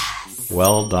correct. Yes.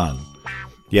 Well done.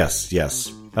 Yes.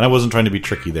 And I wasn't trying to be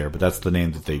tricky there, but that's the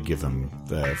name that they give him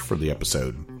for the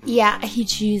episode. Yeah, he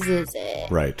chooses it.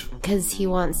 Right. Because he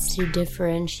wants to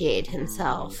differentiate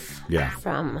himself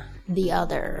from the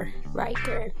other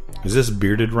Riker. Is this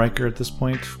bearded Riker at this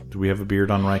point? Do we have a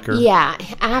beard on Riker? Yeah.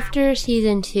 After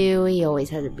season 2, he always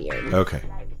has a beard. Okay.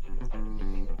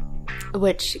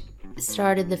 Which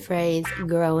started the phrase,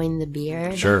 growing the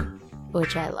beard. Sure.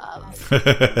 Which I love.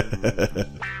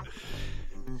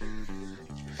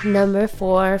 Number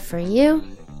 4 for you.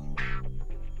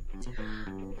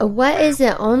 What is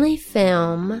the only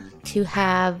film to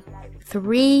have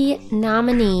 3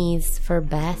 nominees for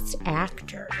Best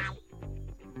Actor?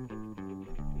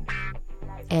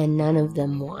 And none of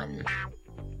them won.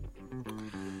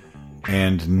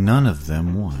 And none of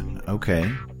them won.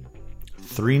 Okay.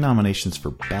 3 nominations for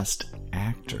Best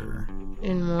Actor.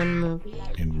 In one movie.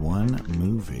 In one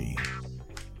movie.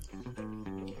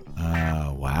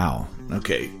 Wow.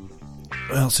 Okay.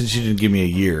 Well, since you didn't give me a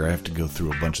year, I have to go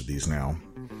through a bunch of these now.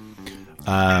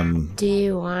 Do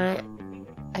you want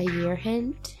a year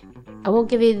hint? I won't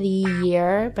give you the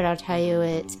year, but I'll tell you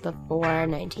it's before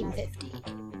 1950.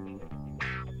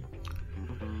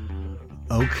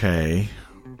 Okay.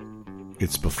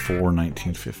 It's before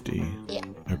 1950. Yeah.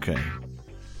 Okay.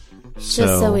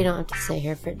 Just so we don't have to sit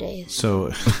here for days.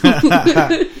 So,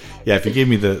 yeah, if you gave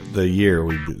me the year,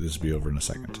 this would be over in a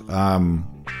second.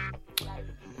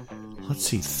 Let's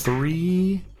see,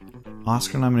 3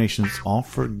 Oscar nominations, all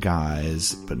for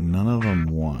guys, but none of them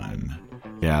won.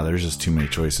 Yeah, there's just too many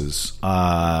choices.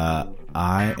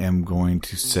 I am going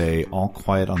to say All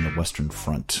Quiet on the Western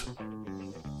Front.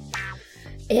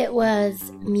 It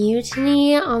was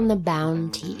Mutiny on the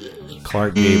Bounty.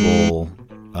 Clark Gable.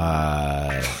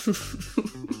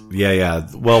 Yeah.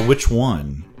 Well, which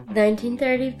one?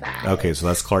 1935. Okay, so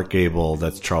that's Clark Gable.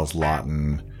 That's Charles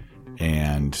Laughton,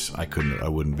 and I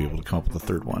wouldn't be able to come up with a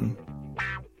third one.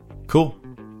 Cool.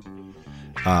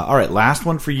 All right, last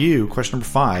one for you. Question number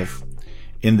 5.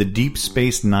 In the Deep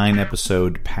Space Nine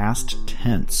episode Past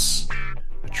Tense,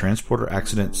 a transporter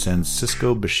accident sends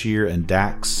Sisko, Bashir, and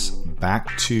Dax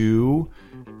back to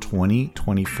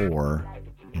 2024.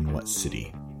 In what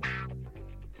city?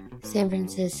 San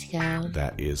Francisco.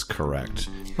 That is correct.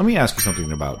 Let me ask you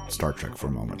something about Star Trek for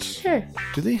a moment. Sure.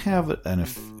 Do they have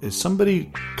is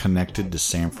somebody connected to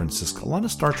San Francisco? A lot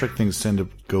of Star Trek things tend to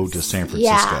go to San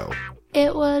Francisco. Yeah.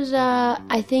 It was,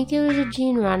 I think it was a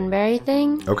Gene Roddenberry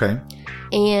thing. Okay.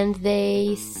 And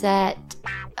they set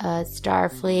a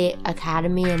Starfleet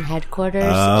Academy and headquarters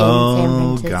in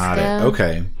San Francisco. Got it.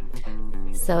 Okay.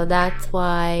 So that's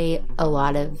why a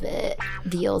lot of it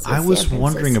deals with I was San Francisco.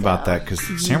 wondering about that because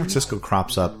San Francisco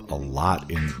crops up a lot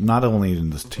in not only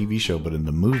in the TV show but in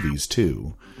the movies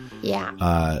too. Yeah.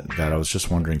 That I was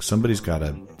just wondering. Somebody's got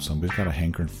a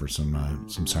hankering for some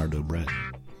sourdough bread.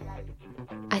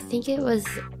 I think it was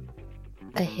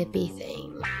a hippie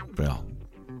thing. Well,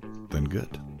 then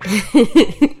good.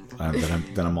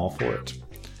 Then I'm all for it.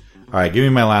 All right, give me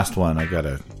my last one. I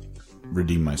gotta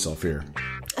redeem myself here.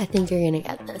 I think you're gonna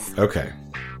get this. Okay.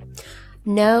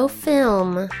 No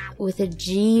film with a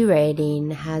G rating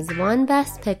has won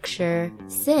Best Picture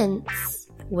since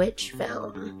which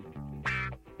film?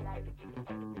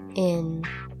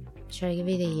 Should I give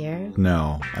you the year?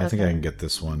 No, I think I can get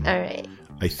this one. All right.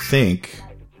 I think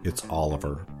it's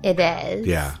Oliver. It is.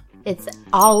 Yeah. It's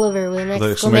Oliver with an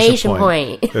The exclamation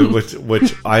point.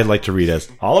 which I like to read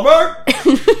as Oliver.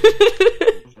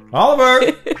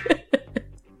 Oliver!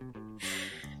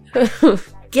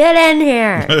 Get in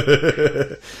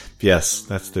here. Yes,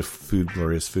 that's the Food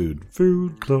Glorious Food.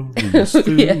 Food Glorious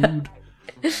Food. Yeah.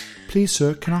 Please,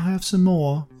 sir, can I have some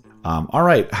more? All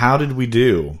right, how did we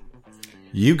do?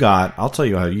 I'll tell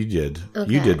you how you did.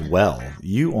 Okay. You did well.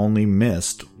 You only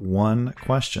missed one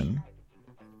question.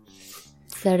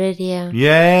 So did you.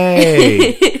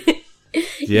 Yay!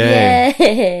 Yay!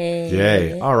 Yay!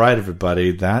 Yay! All right,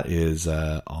 everybody. That is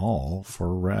all for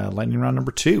lightning round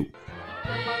number 2.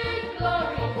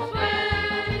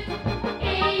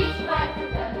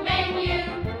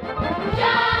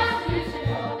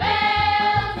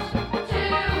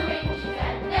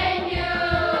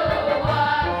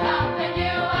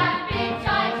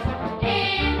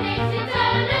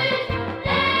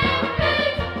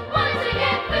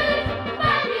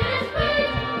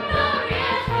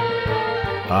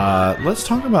 Let's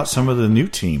talk about some of the new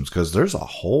teams, because there's a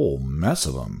whole mess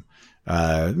of them.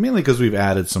 Mainly because we've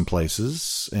added some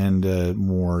places and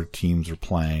more teams are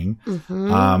playing.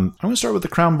 Mm-hmm. I'm going to start with the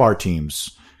Crown Bar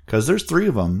teams, because there's 3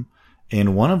 of them,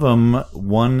 and one of them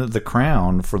won the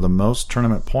crown for the most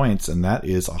tournament points, and that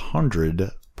is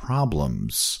 100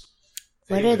 Problems.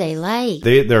 What are they like?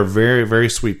 They're very, very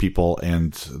sweet people,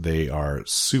 and they are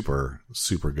super,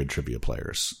 super good trivia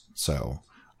players. So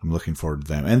I'm looking forward to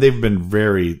them. And they've been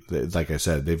very, like I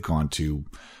said, they've gone to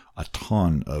a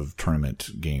ton of tournament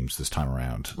games this time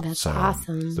around. That's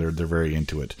awesome. They're very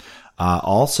into it.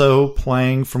 Also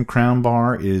playing from Crown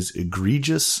Bar is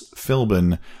Egregious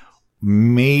Philbin.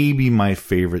 Maybe my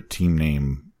favorite team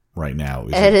name right now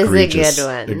is it Egregious, is a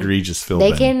good one. Egregious Philbin.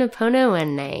 They came to Pono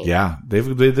one night. Yeah,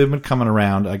 they've been coming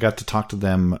around. I got to talk to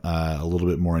them a little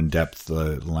bit more in depth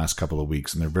the last couple of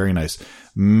weeks, and they're very nice.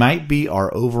 Might be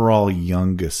our overall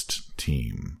youngest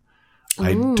team.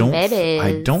 I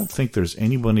don't think there's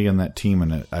anybody on that team,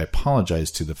 and I apologize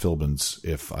to the Philbins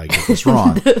if I get this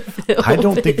wrong. I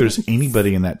don't think there's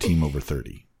anybody in that team over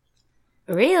 30.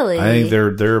 Really? I think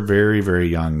they're a very, very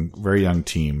young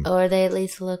team. Or they at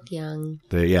least look young.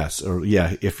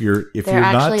 If you're They're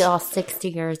not actually all 60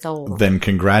 years old. then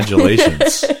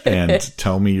congratulations and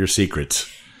tell me your secret.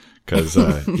 Because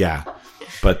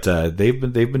but they've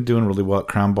been doing really well at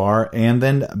Crown Bar. And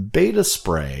then Beta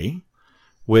Spray,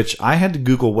 which I had to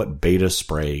Google what Beta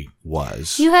Spray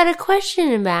was. You had a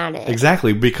question about it.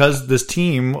 Exactly, because this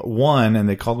team won and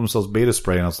they called themselves Beta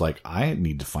Spray, and I was like, I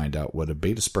need to find out what a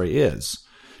Beta Spray is.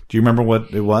 Do you remember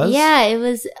what it was? Yeah, it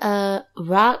was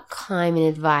rock climbing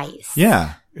advice.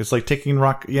 Yeah, it's like taking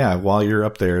rock. Yeah, while you're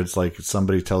up there, it's like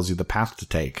somebody tells you the path to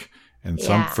take, and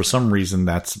for some reason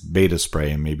that's Beta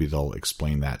Spray, and maybe they'll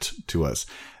explain that to us.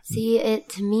 See,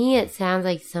 to me, it sounds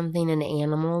like something an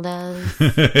animal does.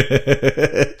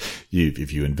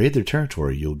 If you invade their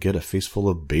territory, you'll get a face full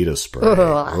of Beta Spray.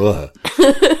 While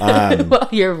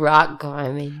you're rock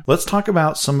climbing. Let's talk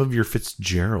about some of your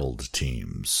Fitzgerald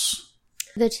teams.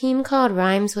 The team called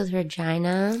Rhymes with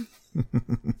Regina.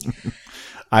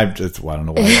 I don't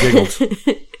know why I giggled.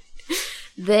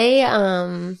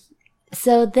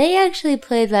 So they actually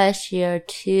played last year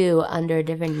too under a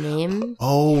different name.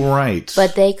 Oh, right.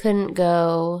 But they couldn't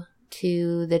go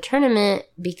to the tournament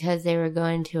because they were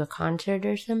going to a concert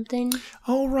or something.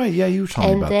 Oh, right. Yeah, you told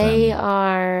me about that. And they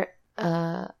are,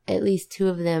 at least 2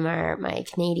 of them are my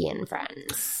Canadian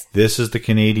friends. This is the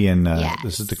Canadian, yes.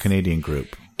 This is the Canadian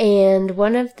group. And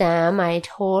one of them, I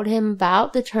told him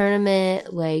about the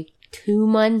tournament like 2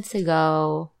 months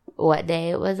ago, what day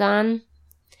it was on.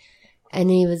 And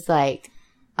he was like,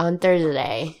 on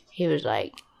Thursday, he was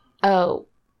like, oh,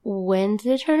 when's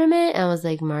the tournament? And I was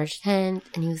like, March 10th.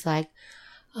 And he was like,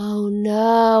 oh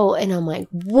no. And I'm like,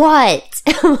 what?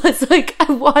 I was like, I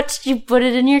watched you put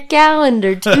it in your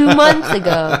calendar 2 months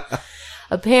ago.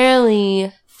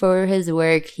 Apparently, for his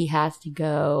work, he has to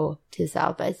go to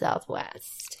South by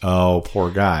Southwest. Oh,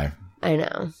 poor guy. I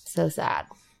know. So sad.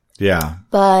 Yeah.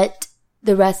 But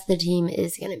the rest of the team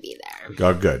is going to be there.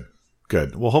 Oh, good.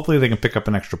 Good. Well, hopefully they can pick up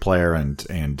an extra player and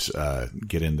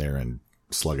get in there and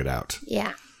slug it out.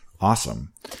 Yeah.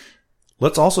 Awesome.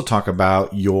 Let's also talk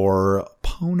about your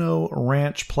Pono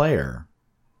Ranch player.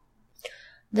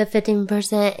 The 15%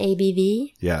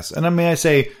 ABV? Yes. And I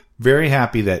say, very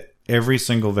happy that every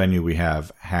single venue we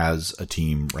have has a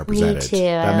team represented. Me too.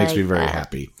 That makes me like very that.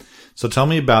 happy. So tell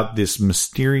me about this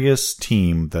mysterious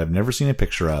team that I've never seen a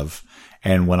picture of.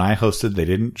 And when I hosted, they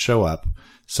didn't show up.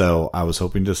 So I was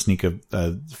hoping to sneak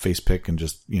a face pic and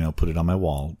just, put it on my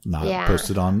wall, not post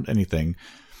it on anything.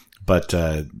 But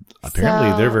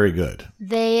apparently they're very good.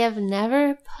 They have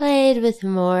never played with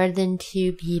more than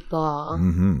 2 people.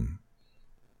 Mm-hmm.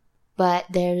 but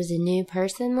there's a new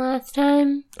person last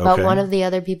time, but Okay. one of the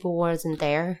other people wasn't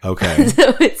there. Okay.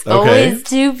 So it's Okay. always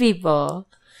two people.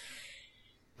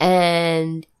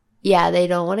 And yeah, they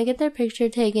don't want to get their picture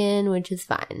taken, which is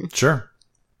fine. Sure.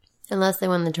 Unless they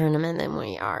win the tournament, then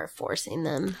we are forcing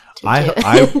them to do I it.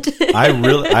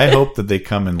 I hope that they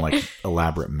come in like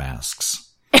elaborate masks.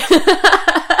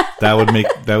 That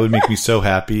would make me so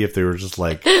happy if they were just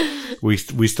like, we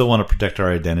still want to protect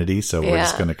our identity, so we're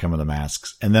just Yeah. going to come in the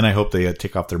masks. And then I hope they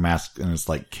take off their masks and it's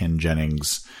like Ken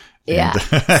Jennings. Yeah.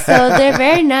 And- So they're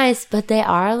very nice, but they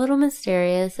are a little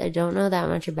mysterious. I don't know that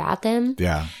much about them.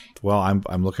 yeah. Well,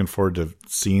 I'm looking forward to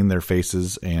seeing their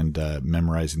faces and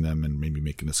memorizing them and maybe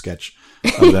making a sketch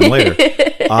of them later.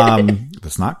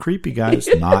 That's not creepy, guys.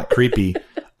 Not creepy.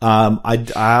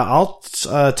 I'll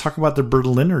talk about the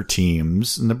Berliner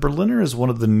teams, and the Berliner is one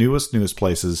of the newest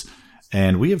places,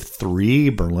 and we have 3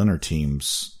 Berliner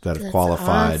teams that have That's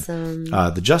qualified. awesome.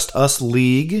 The Just Us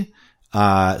League,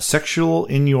 Sexual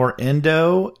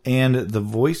Innuendo, and the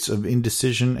Voice of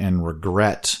Indecision and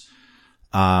Regret.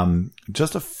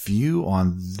 Just a few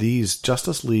on these. Just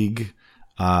Us League,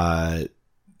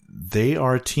 they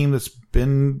are a team that's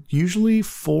been usually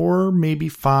 4, maybe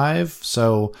 5.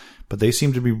 So, but they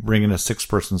seem to be bringing a 6th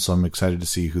person. So I'm excited to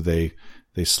see who they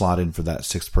slot in for that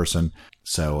 6th person.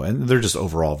 So, and they're just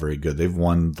overall very good. They've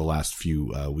won the last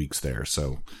few weeks there.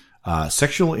 So,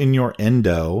 Sexual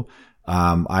Innuendo.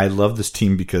 I love this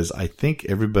team because I think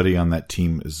everybody on that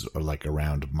team is like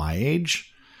around my age.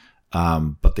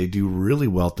 But they do really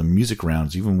well at the music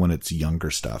rounds, even when it's younger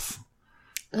stuff.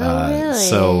 Oh, really?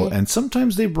 So, and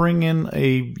sometimes they bring in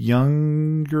a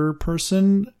younger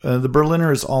person. The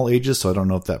Berliner is all ages, so I don't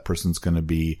know if that person's going to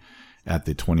be at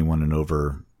the 21 and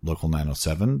over local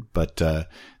 907, but,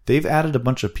 they've added a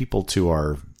bunch of people to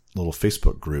our little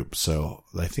Facebook group. So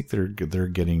I think they're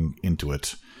getting into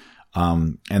it.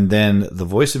 And then the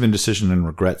Voice of Indecision and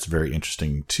Regret's very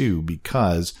interesting too,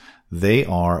 because they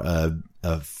are a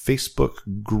Facebook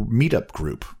meetup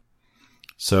group.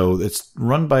 So it's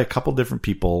run by a couple different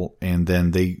people, and then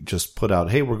they just put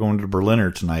out, hey, we're going to Berliner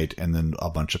tonight, and then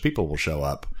a bunch of people will show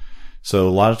up. So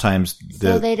a lot of times,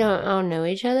 So they don't all know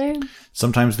each other?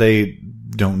 sometimes they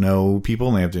don't know people,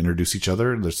 and they have to introduce each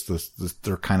other.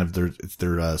 They're kind of it's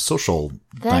their social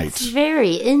That's night.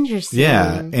 very interesting.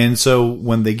 Yeah, and so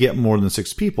when they get more than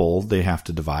 6 people, they have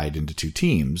to divide into 2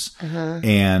 teams.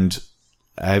 And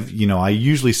I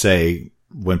usually say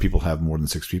when people have more than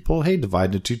 6 people, hey,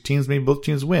 divide into 2 teams, maybe both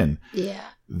teams win. Yeah.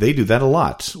 They do that a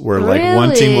lot, where like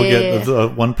one team will get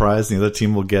Really? one prize, and the other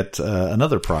team will get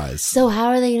another prize. So how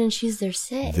are they going to choose their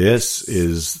 6? This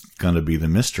is going to be the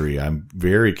mystery. I'm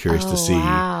very curious to see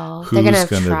wow. who's They're going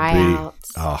gonna to have be.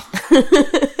 Oh.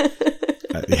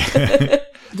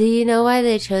 Do you know why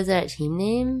they chose that team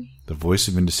name? The Voice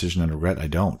of Indecision and Regret. I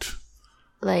don't.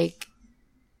 Like,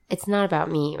 it's not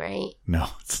about me, right? No,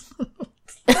 it's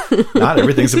not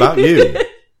everything's about you.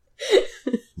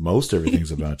 Most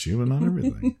everything's about you, but not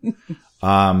everything.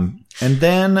 And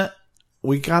then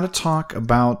we got to talk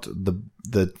about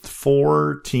the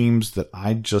 4 teams that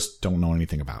I just don't know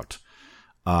anything about.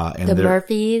 And The they're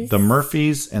Murphys? the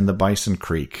Murphys and the Bison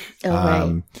Creek. Oh,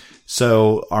 right.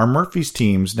 So our Murphys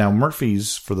teams, now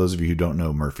Murphys, for those of you who don't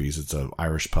know Murphys, it's an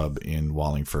Irish pub in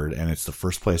Wallingford, and it's the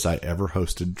first place I ever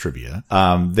hosted trivia.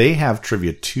 They have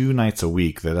trivia 2 nights a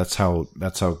week. That's how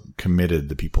committed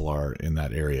the people are in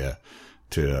that area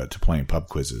to playing pub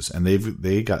quizzes. And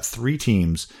they got 3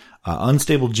 teams,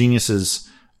 Unstable Geniuses,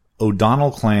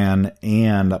 O'Donnell Clan,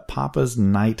 and Papa's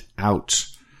Night Out.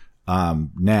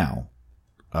 Now,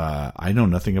 I know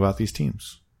nothing about these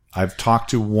teams. I've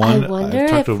talked to one. I wonder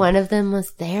if one of them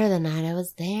was there the night I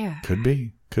was there. Could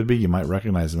be. You might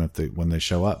recognize them when they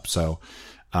show up. So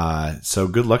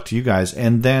good luck to you guys.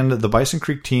 And then the Bison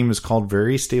Creek team is called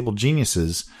Very Stable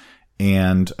Geniuses.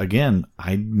 And again,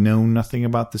 I know nothing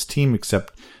about this team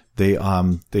except they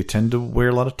tend to wear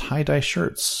a lot of tie-dye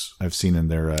shirts. I've seen in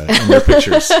their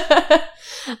pictures.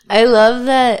 I love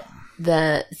that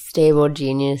the Stable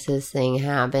Geniuses thing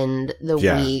happened the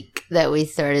week that we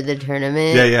started the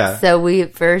tournament. Yeah. So we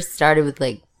first started with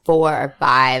like 4 or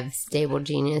 5 Stable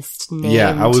Genius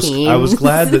name teams. I was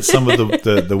glad that some of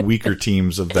the weaker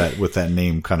teams with that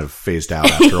name kind of phased out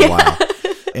after a while.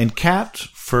 And Kat,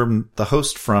 the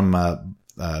host from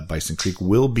Bison Creek,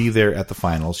 will be there at the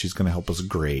finals. She's going to help us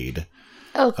grade.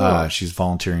 Oh, cool. She's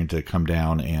volunteering to come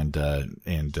down and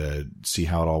see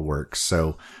how it all works.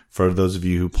 So for those of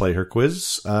you who play her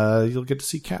quiz, you'll get to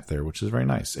see Kat there, which is very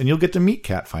nice. And you'll get to meet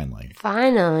Kat finally.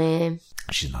 Finally.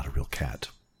 She's not a real cat.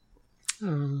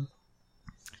 Oh.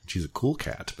 She's a cool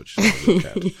cat, but she's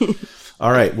not a good cat.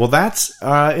 All right. Well, that's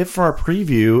it for our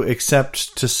preview,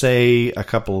 except to say a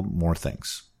couple more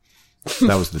things.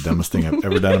 That was the dumbest thing I've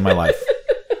ever done in my life.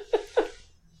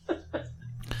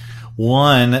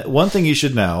 One thing you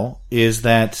should know is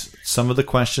that some of the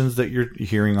questions that you're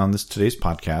hearing on today's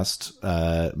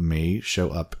podcast may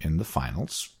show up in the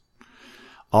finals.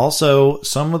 Also,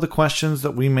 some of the questions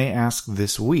that we may ask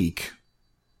this week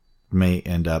may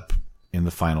end up in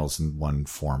the finals in one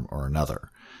form or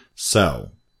another.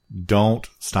 So don't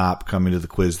stop coming to the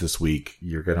quiz this week.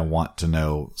 You're going to want to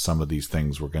know some of these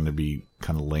things. We're going to be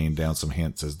kind of laying down some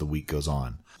hints as the week goes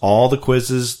on. All the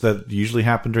quizzes that usually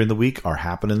happen during the week are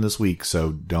happening this week,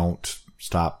 so don't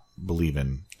stop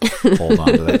believing. Hold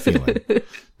on to that feeling.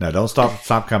 No, don't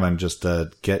stop coming. Just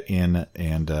get in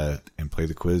and play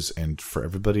the quiz. And for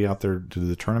everybody out there to do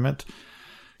the tournament,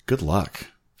 good luck.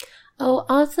 Oh,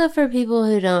 also for people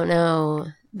who don't know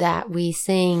that we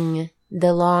sing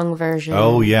the long version.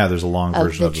 Oh yeah, there's a long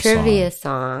version of the trivia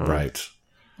song. Right.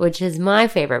 Which is my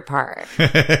favorite part.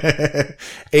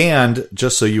 And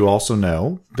just so you also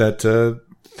know that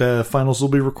the finals will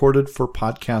be recorded for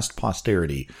podcast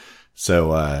posterity.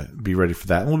 So be ready for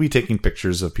that. And we'll be taking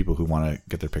pictures of people who want to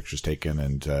get their pictures taken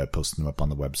and posting them up on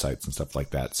the websites and stuff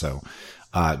like that. So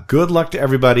good luck to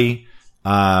everybody.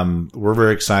 We're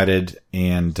very excited,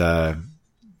 and I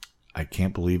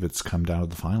can't believe it's come down to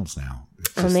the finals now.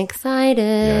 I'm excited.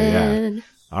 Yeah.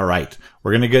 All right.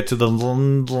 We're going to get to the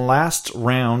last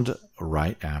round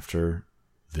right after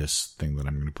this thing that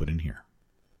I'm going to put in here.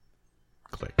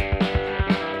 Click.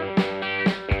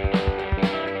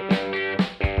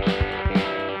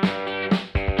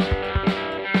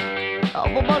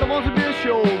 Everybody wants to be a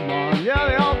showman. Yeah,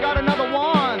 they all got another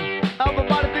one.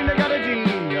 Everybody think they got a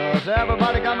genius.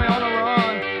 Everybody got me on the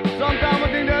run. Sometimes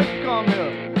I think they should come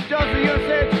here. Just for you to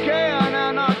say that you can,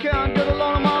 and I can't get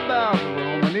alone in my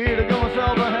bathroom. I need to give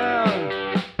myself a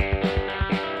hand.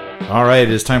 All right.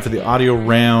 It is time for the audio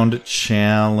round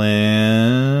challenge.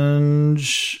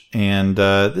 And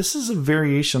this is a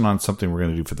variation on something we're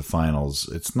going to do for the finals.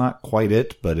 It's not quite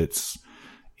it, but it's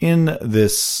in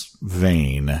this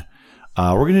vein.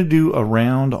 We're going to do a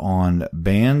round on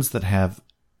bands that have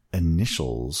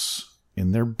initials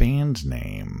in their band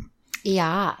name.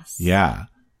 Yes. Yeah.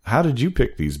 How did you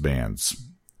pick these bands?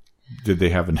 Did they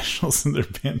have initials in their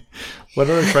band? What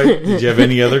other did you have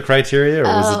any other criteria, or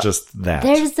was it just that?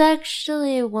 There's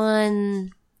actually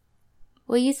one.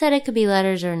 Well, you said it could be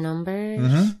letters or numbers.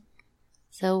 Mm-hmm.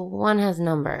 So one has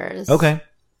numbers. Okay.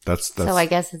 That's So I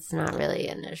guess it's not really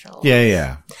initials.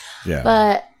 Yeah.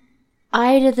 But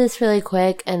I did this really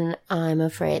quick, and I'm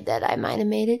afraid that I might have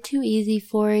made it too easy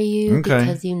for you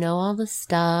because you know all the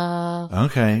stuff.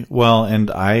 Okay. Well, and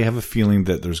I have a feeling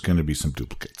that there's going to be some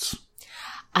duplicates.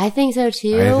 I think so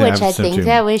too, which I think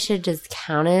that we should just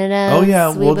count it as. Oh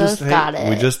yeah, we both got it.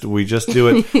 We just do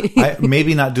it.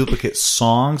 Maybe not duplicate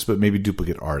songs, but maybe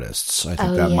duplicate artists. I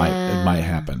think might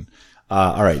happen.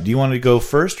 All right. Do you want to go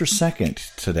first or second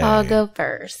today? I'll go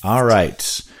first. All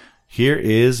right. Here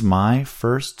is my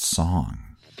first song.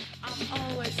 I'm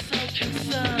always so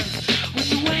concerned with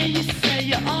the way you say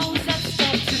you always have to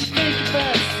stop to think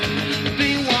first.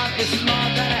 Being one is more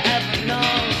than I ever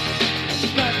known.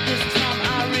 But this time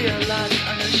I realize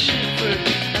I'm gonna shoot through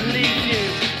and leave you.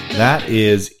 That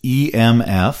is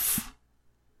EMF,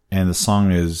 and the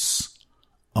song is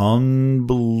Oh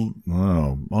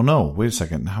no! Wait a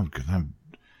second.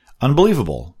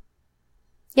 Unbelievable.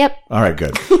 Yep. All right,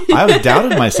 good. I was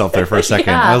doubted myself there for a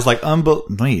second. Yeah. I was like,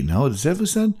 wait, no, is that what it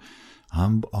said?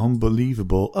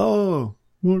 Unbelievable. Oh,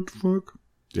 what the fuck?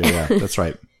 Yeah, that's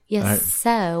right. Yes, right.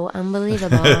 so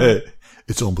unbelievable.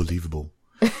 It's unbelievable.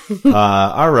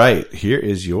 All right, here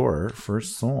is your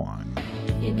first song.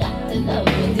 You got to love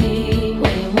me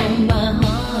when you want my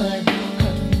heart,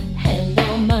 hand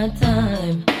on my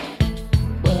time.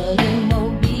 But it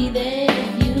won't be there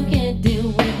if you can't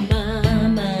deal with my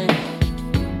mind.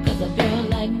 'Cause a girl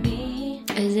like me.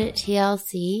 Is it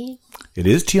TLC? It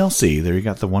is TLC. There, you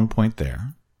got the 1 point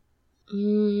there.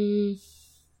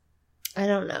 I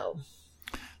don't know.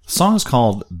 The song is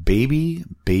called Baby,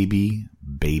 Baby,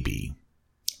 Baby.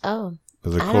 Oh, I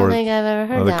don't think I've ever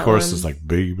heard that The chorus one. is like,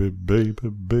 baby, baby,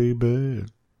 baby,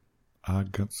 I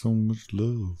got so much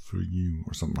love for you,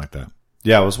 or something like that.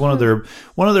 Yeah, it was one of their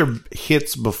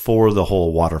hits before the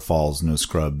whole Waterfalls No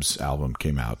Scrubs album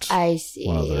came out. I see.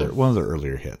 One of their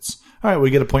earlier hits. All right,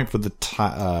 we get a point for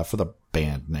the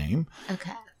band name.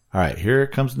 Okay. All right, here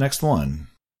comes the next one.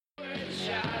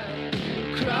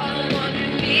 Crawling on your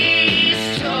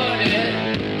knees toward it.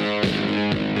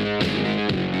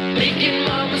 Making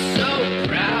mama so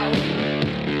proud.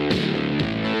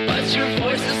 But your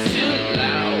voice is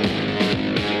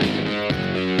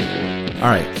All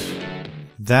right.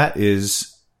 That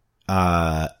is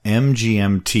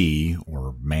MGMT,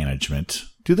 or management.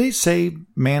 Do they say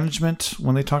management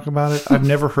when they talk about it? I've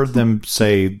never heard them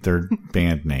say their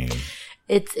band name.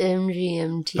 It's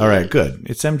MGMT. All right, good.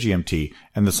 It's MGMT,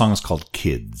 and the song is called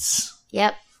Kids.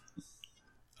 Yep.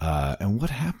 And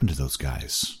what happened to those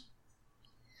guys?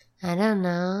 I don't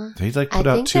know. They put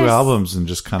out 2 albums and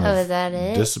just kind Oh, of is that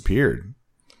it? disappeared.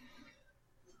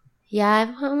 Yeah,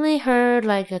 I've only heard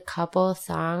like a couple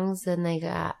songs, and they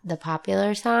got the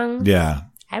popular songs. Yeah.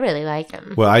 I really like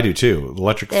them. Well, I do too.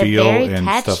 Electric They're Feel very and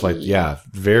stuff like catchy.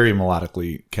 very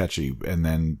melodically catchy. And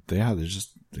then they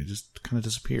just kind of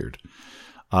disappeared.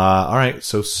 All right,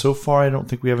 so far I don't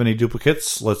think we have any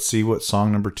duplicates. Let's see what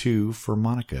song number 2 for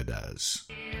Monica does.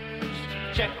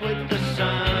 Check with the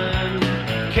sun,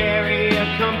 carry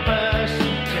a compass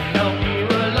to help you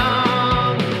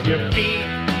along. Your feet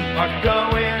are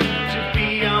going to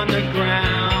be on the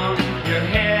ground. Your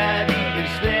head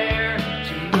is there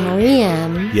to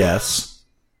REM. Yes,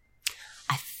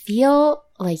 I feel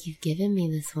like you've given me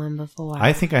this one before.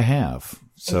 I think I have.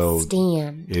 So It's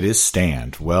Stand. it is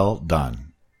Stand. Well done.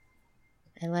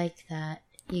 I like that.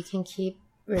 You can keep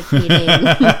repeating.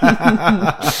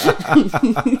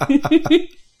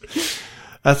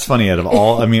 That's funny. Out of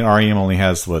all, I mean, REM only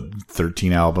has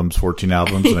 13 albums, 14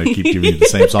 albums, and I keep giving you the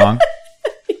same song.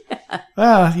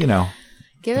 You know,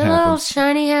 Give It it a little happens.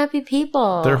 shiny, happy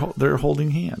people. they're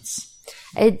holding hands.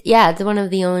 It's one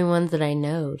of the only ones that I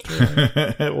know,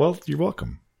 too. Well, you're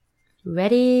welcome.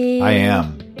 Ready? I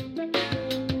am.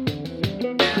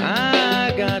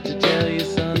 I got to tell you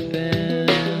something.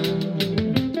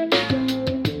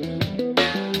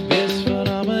 This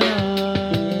phenomenon,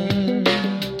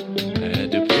 I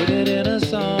had to put it in a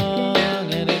song,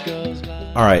 and it goes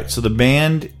like. All right, so the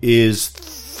band is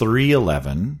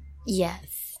 311,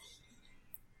 Yes.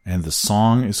 and the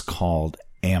song is called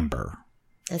Amber.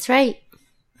 That's right.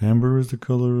 Amber is the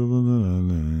color of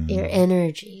the... Your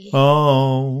energy.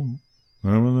 Oh.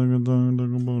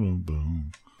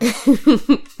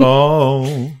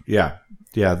 Oh. Yeah.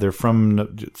 Yeah, they're from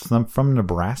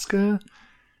Nebraska.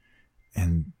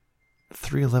 And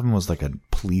 311 was like a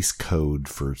police code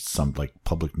for some like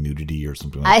public nudity or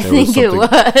something like I that. think it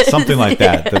was. Something like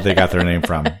that they got their name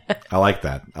from. I like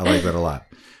that. I like that a lot.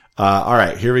 All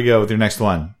right, here we go with your next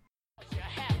one.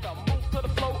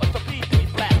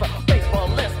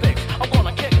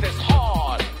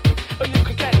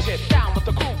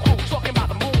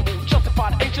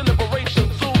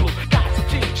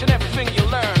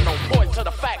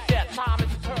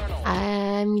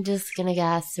 I'm just gonna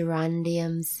guess Run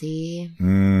DMC.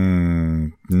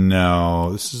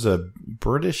 No, this is a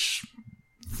British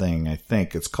thing, I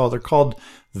think. They're called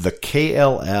the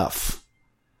KLF.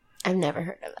 I've never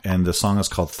heard of it. And the song is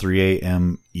called 3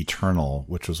 a.m. Eternal,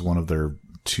 which was one of their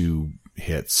 2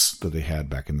 hits that they had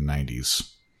back in the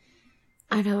 90s.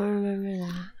 I don't remember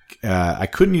that. I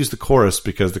couldn't use the chorus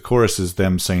because the chorus is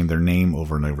them saying their name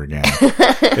over and over again.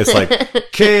 It's like,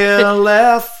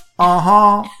 KLF,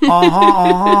 boop,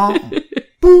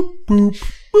 boop, boop,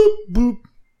 boop.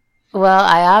 Well,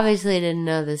 I obviously didn't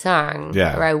know the song.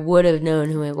 Yeah. Or I would have known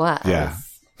who it was. Yeah.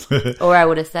 Or I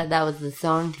would have said that was the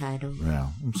song title. Yeah,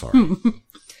 I'm sorry.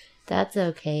 That's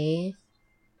okay.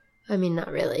 I mean,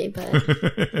 not really, but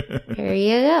here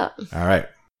you go. All right.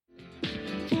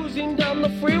 Cruising down the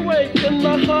freeway in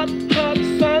the hot, hot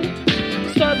sun.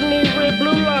 Suddenly red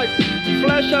blue lights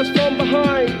flash us from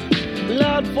behind.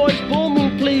 Loud voice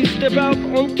booming, please step out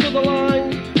onto the line.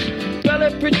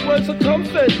 Ballet bridge words of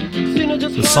comfort.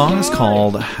 The song is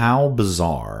called How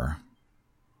Bizarre.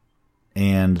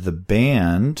 And the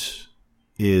band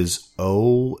is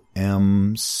OMC.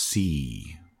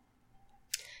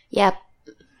 Yep.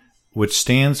 Which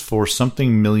stands for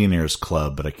something Millionaires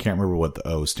Club, but I can't remember what the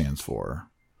O stands for.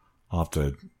 I'll have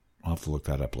to look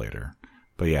that up later.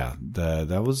 But yeah,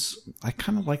 I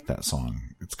kind of like that song.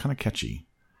 It's kind of catchy.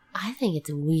 I think it's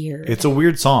weird. It's a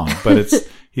weird song, but it's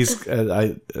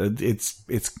I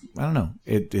don't know.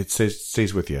 It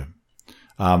stays with you.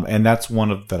 And that's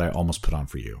one that I almost put on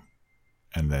for you,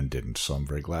 and then didn't. So I'm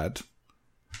very glad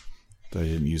that I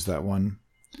didn't use that one.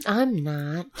 I'm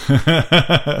not.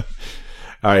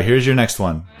 All right, here's your next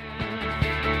one.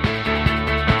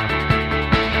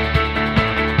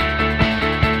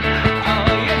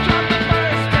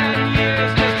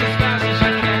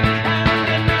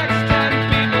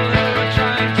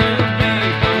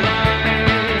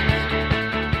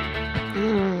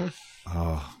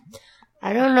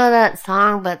 I don't know that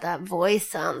song, but that voice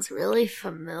sounds really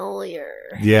familiar.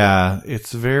 Yeah,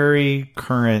 it's very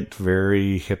current,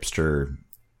 very hipster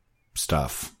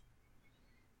stuff.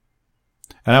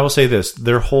 And I will say this,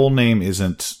 their whole name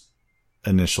isn't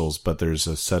initials, but there's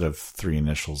a set of 3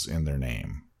 initials in their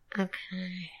name.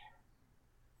 Okay.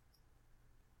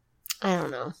 I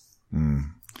don't know.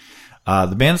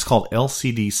 The band is called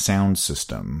LCD Sound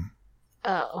System.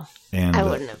 Oh. And I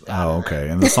wouldn't have gotten okay.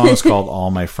 And the song is called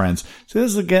All My Friends. So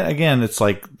this is again, it's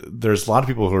like there's a lot of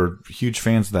people who are huge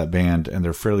fans of that band, and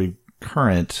they're fairly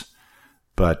current,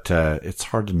 but it's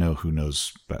hard to know who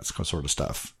knows that sort of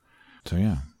stuff. So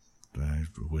yeah, I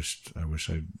wish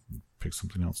I'd picked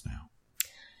something else now.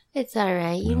 It's all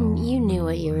right. You knew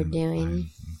what you were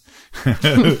doing.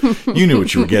 You knew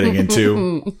what you were getting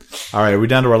into. All right, are we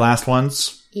down to our last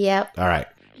ones? Yep. All right.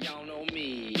 Y'all know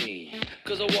me,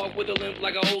 cause I walk with a limp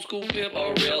like a old school pimp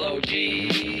or a real OG.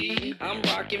 I'm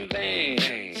rocking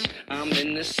Vans, I'm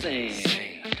in the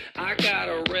sand. I got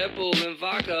a Red Bull and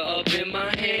vodka up in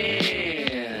my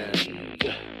hand.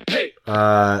 Hey!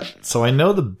 So I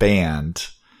know the band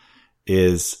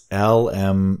is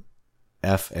LMFAO.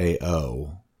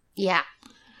 Yeah.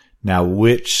 Now,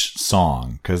 which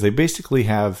song? Because they basically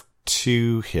have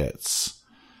 2 hits.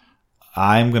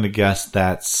 I'm going to guess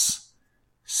that's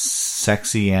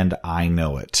Sexy and I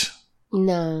Know It.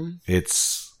 No.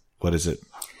 It's, what is it?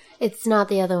 It's not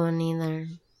the other one either.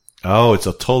 Oh, it's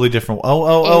a totally different.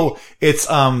 It's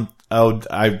I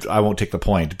won't take the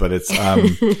point, but it's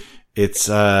it's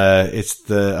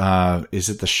the is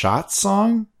it the Shots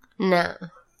song? No.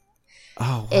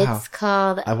 Oh, wow. It's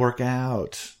called I Work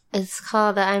Out. It's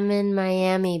called I'm in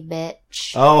Miami,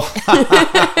 bitch. Oh.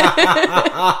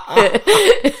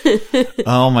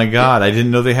 Oh my God. I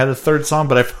didn't know they had a 3rd song,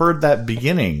 but I've heard that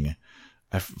beginning.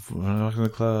 When I walk in the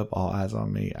club, all eyes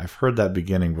on me. I've heard that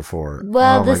beginning before.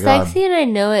 Well, oh the my God. Sexy and I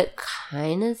Know It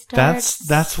kind of starts.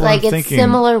 That's what like I'm thinking. It's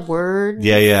similar words.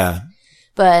 Yeah.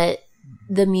 But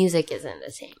the music isn't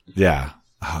the same. Yeah.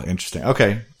 Oh, interesting.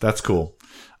 Okay. That's cool.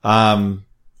 All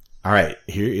right.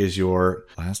 Here is your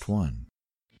last one.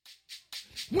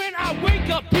 When I wake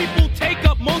up, people take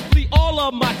up mostly all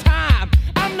of my time.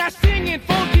 I'm not singing,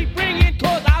 phone keep ringing,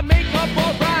 cause I make up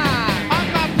a rhyme.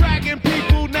 I'm not bragging,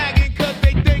 people nagging, cause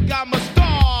they think I'm a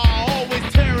star. Always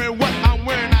tearing what I'm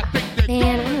wearing, I think they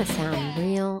Man, I'm gonna sound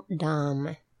real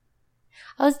dumb.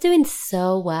 I was doing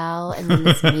so well in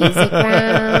this music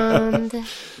round.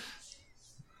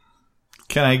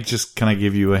 Can I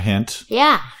give you a hint?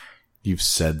 Yeah. You've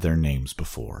said their names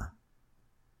before.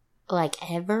 Like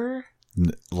ever?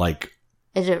 Like,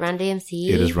 is it Run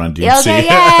DMC? It is Run DMC. Okay,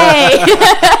 yay!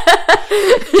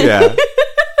 Yeah.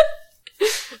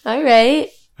 All right.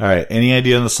 All right. Any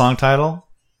idea on the song title?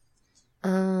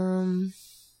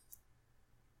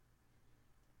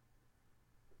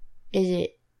 Is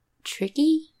it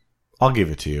Tricky? I'll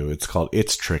give it to you. It's called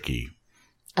It's Tricky.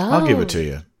 Oh. I'll give it to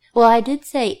you. Well, I did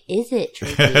say, is it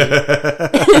tricky?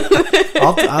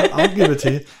 I'll give it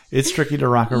to you. It's tricky to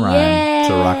rock a rhyme. Yay!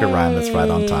 To rock a rhyme that's right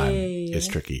on time. It's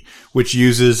tricky. Which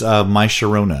uses My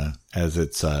Sharona as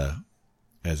its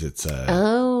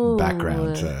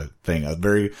background thing. A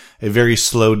very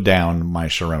slowed down My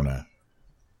Sharona.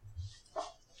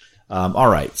 All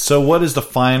right. So what is the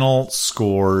final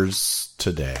scores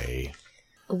today?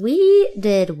 We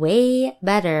did way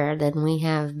better than we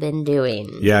have been doing.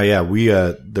 Yeah. We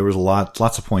there was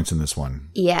lots of points in this one.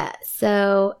 Yeah.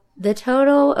 So the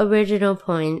total original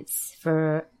points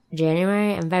for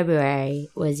January and February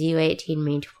was you 18,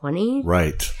 me 20.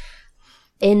 Right.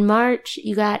 In March,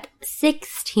 you got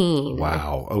 16.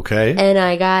 Wow. Okay. And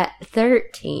I got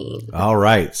 13. All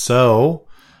right. So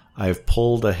I've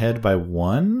pulled ahead by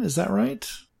 1. Is that right?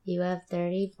 You have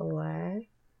 34.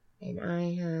 And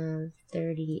I have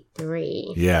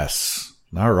 33. Yes.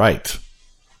 All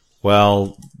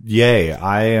right.1 yay.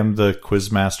 I am the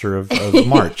quizmaster of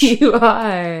March. You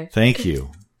are. Thank you.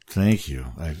 I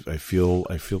feel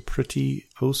pretty,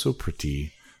 oh so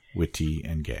pretty, witty,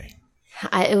 and gay.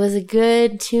 It was a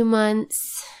good 2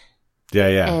 months.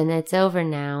 Yeah. And it's over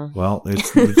now. Well,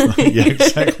 it's yeah,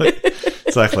 exactly.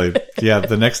 Exactly. Yeah,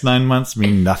 the next 9 months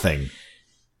mean nothing.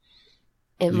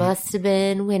 It must have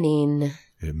been winning.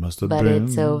 It must have but been. But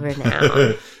it's over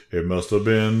now. It must have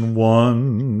been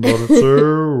one, but it's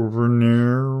over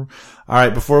now. All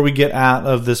right, before we get out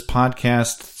of this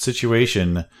podcast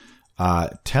situation,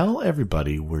 tell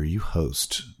everybody where you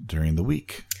host during the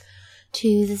week.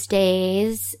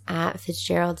 Tuesdays at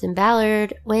Fitzgerald's in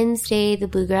Ballard, Wednesday the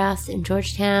Bluegrass in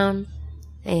Georgetown,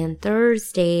 and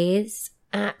Thursdays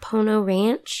at Pono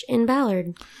Ranch in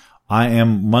Ballard. I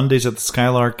am Mondays at the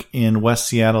Skylark in West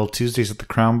Seattle, Tuesdays at the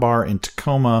Crown Bar in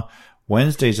Tacoma,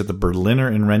 Wednesdays at the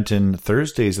Berliner in Renton,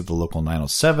 Thursdays at the local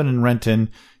 907 in Renton.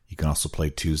 You can also play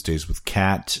Tuesdays with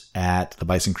Kat at the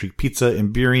Bison Creek Pizza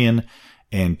in Burien,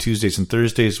 and Tuesdays and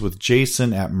Thursdays with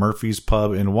Jason at Murphy's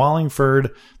Pub in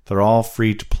Wallingford. They're all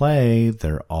free to play.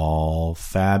 They're all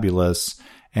fabulous.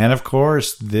 And of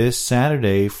course, this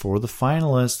Saturday for the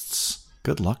finalists.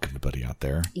 Good luck, everybody out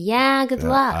there. Yeah, good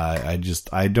luck.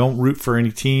 I don't root for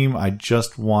any team. I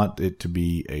just want it to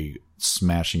be a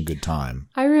smashing good time.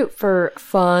 I root for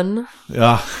fun.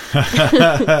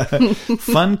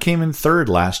 Fun came in third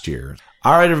last year.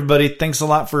 All right, everybody. Thanks a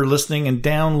lot for listening and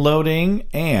downloading.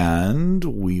 And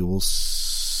we will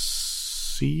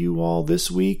see you all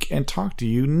this week and talk to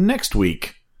you next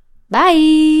week.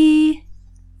 Bye.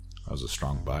 That was a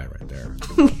strong bye right there.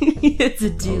 It's a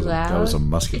too loud. That was a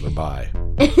muscular bye.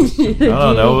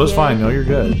 No, it was fine. No, you're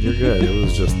good. You're good. It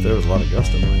was just, there was a lot of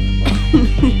gusto behind that.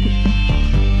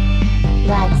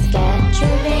 Let's get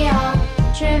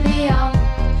trivial.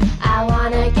 I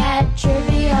wanna get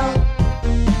trivial.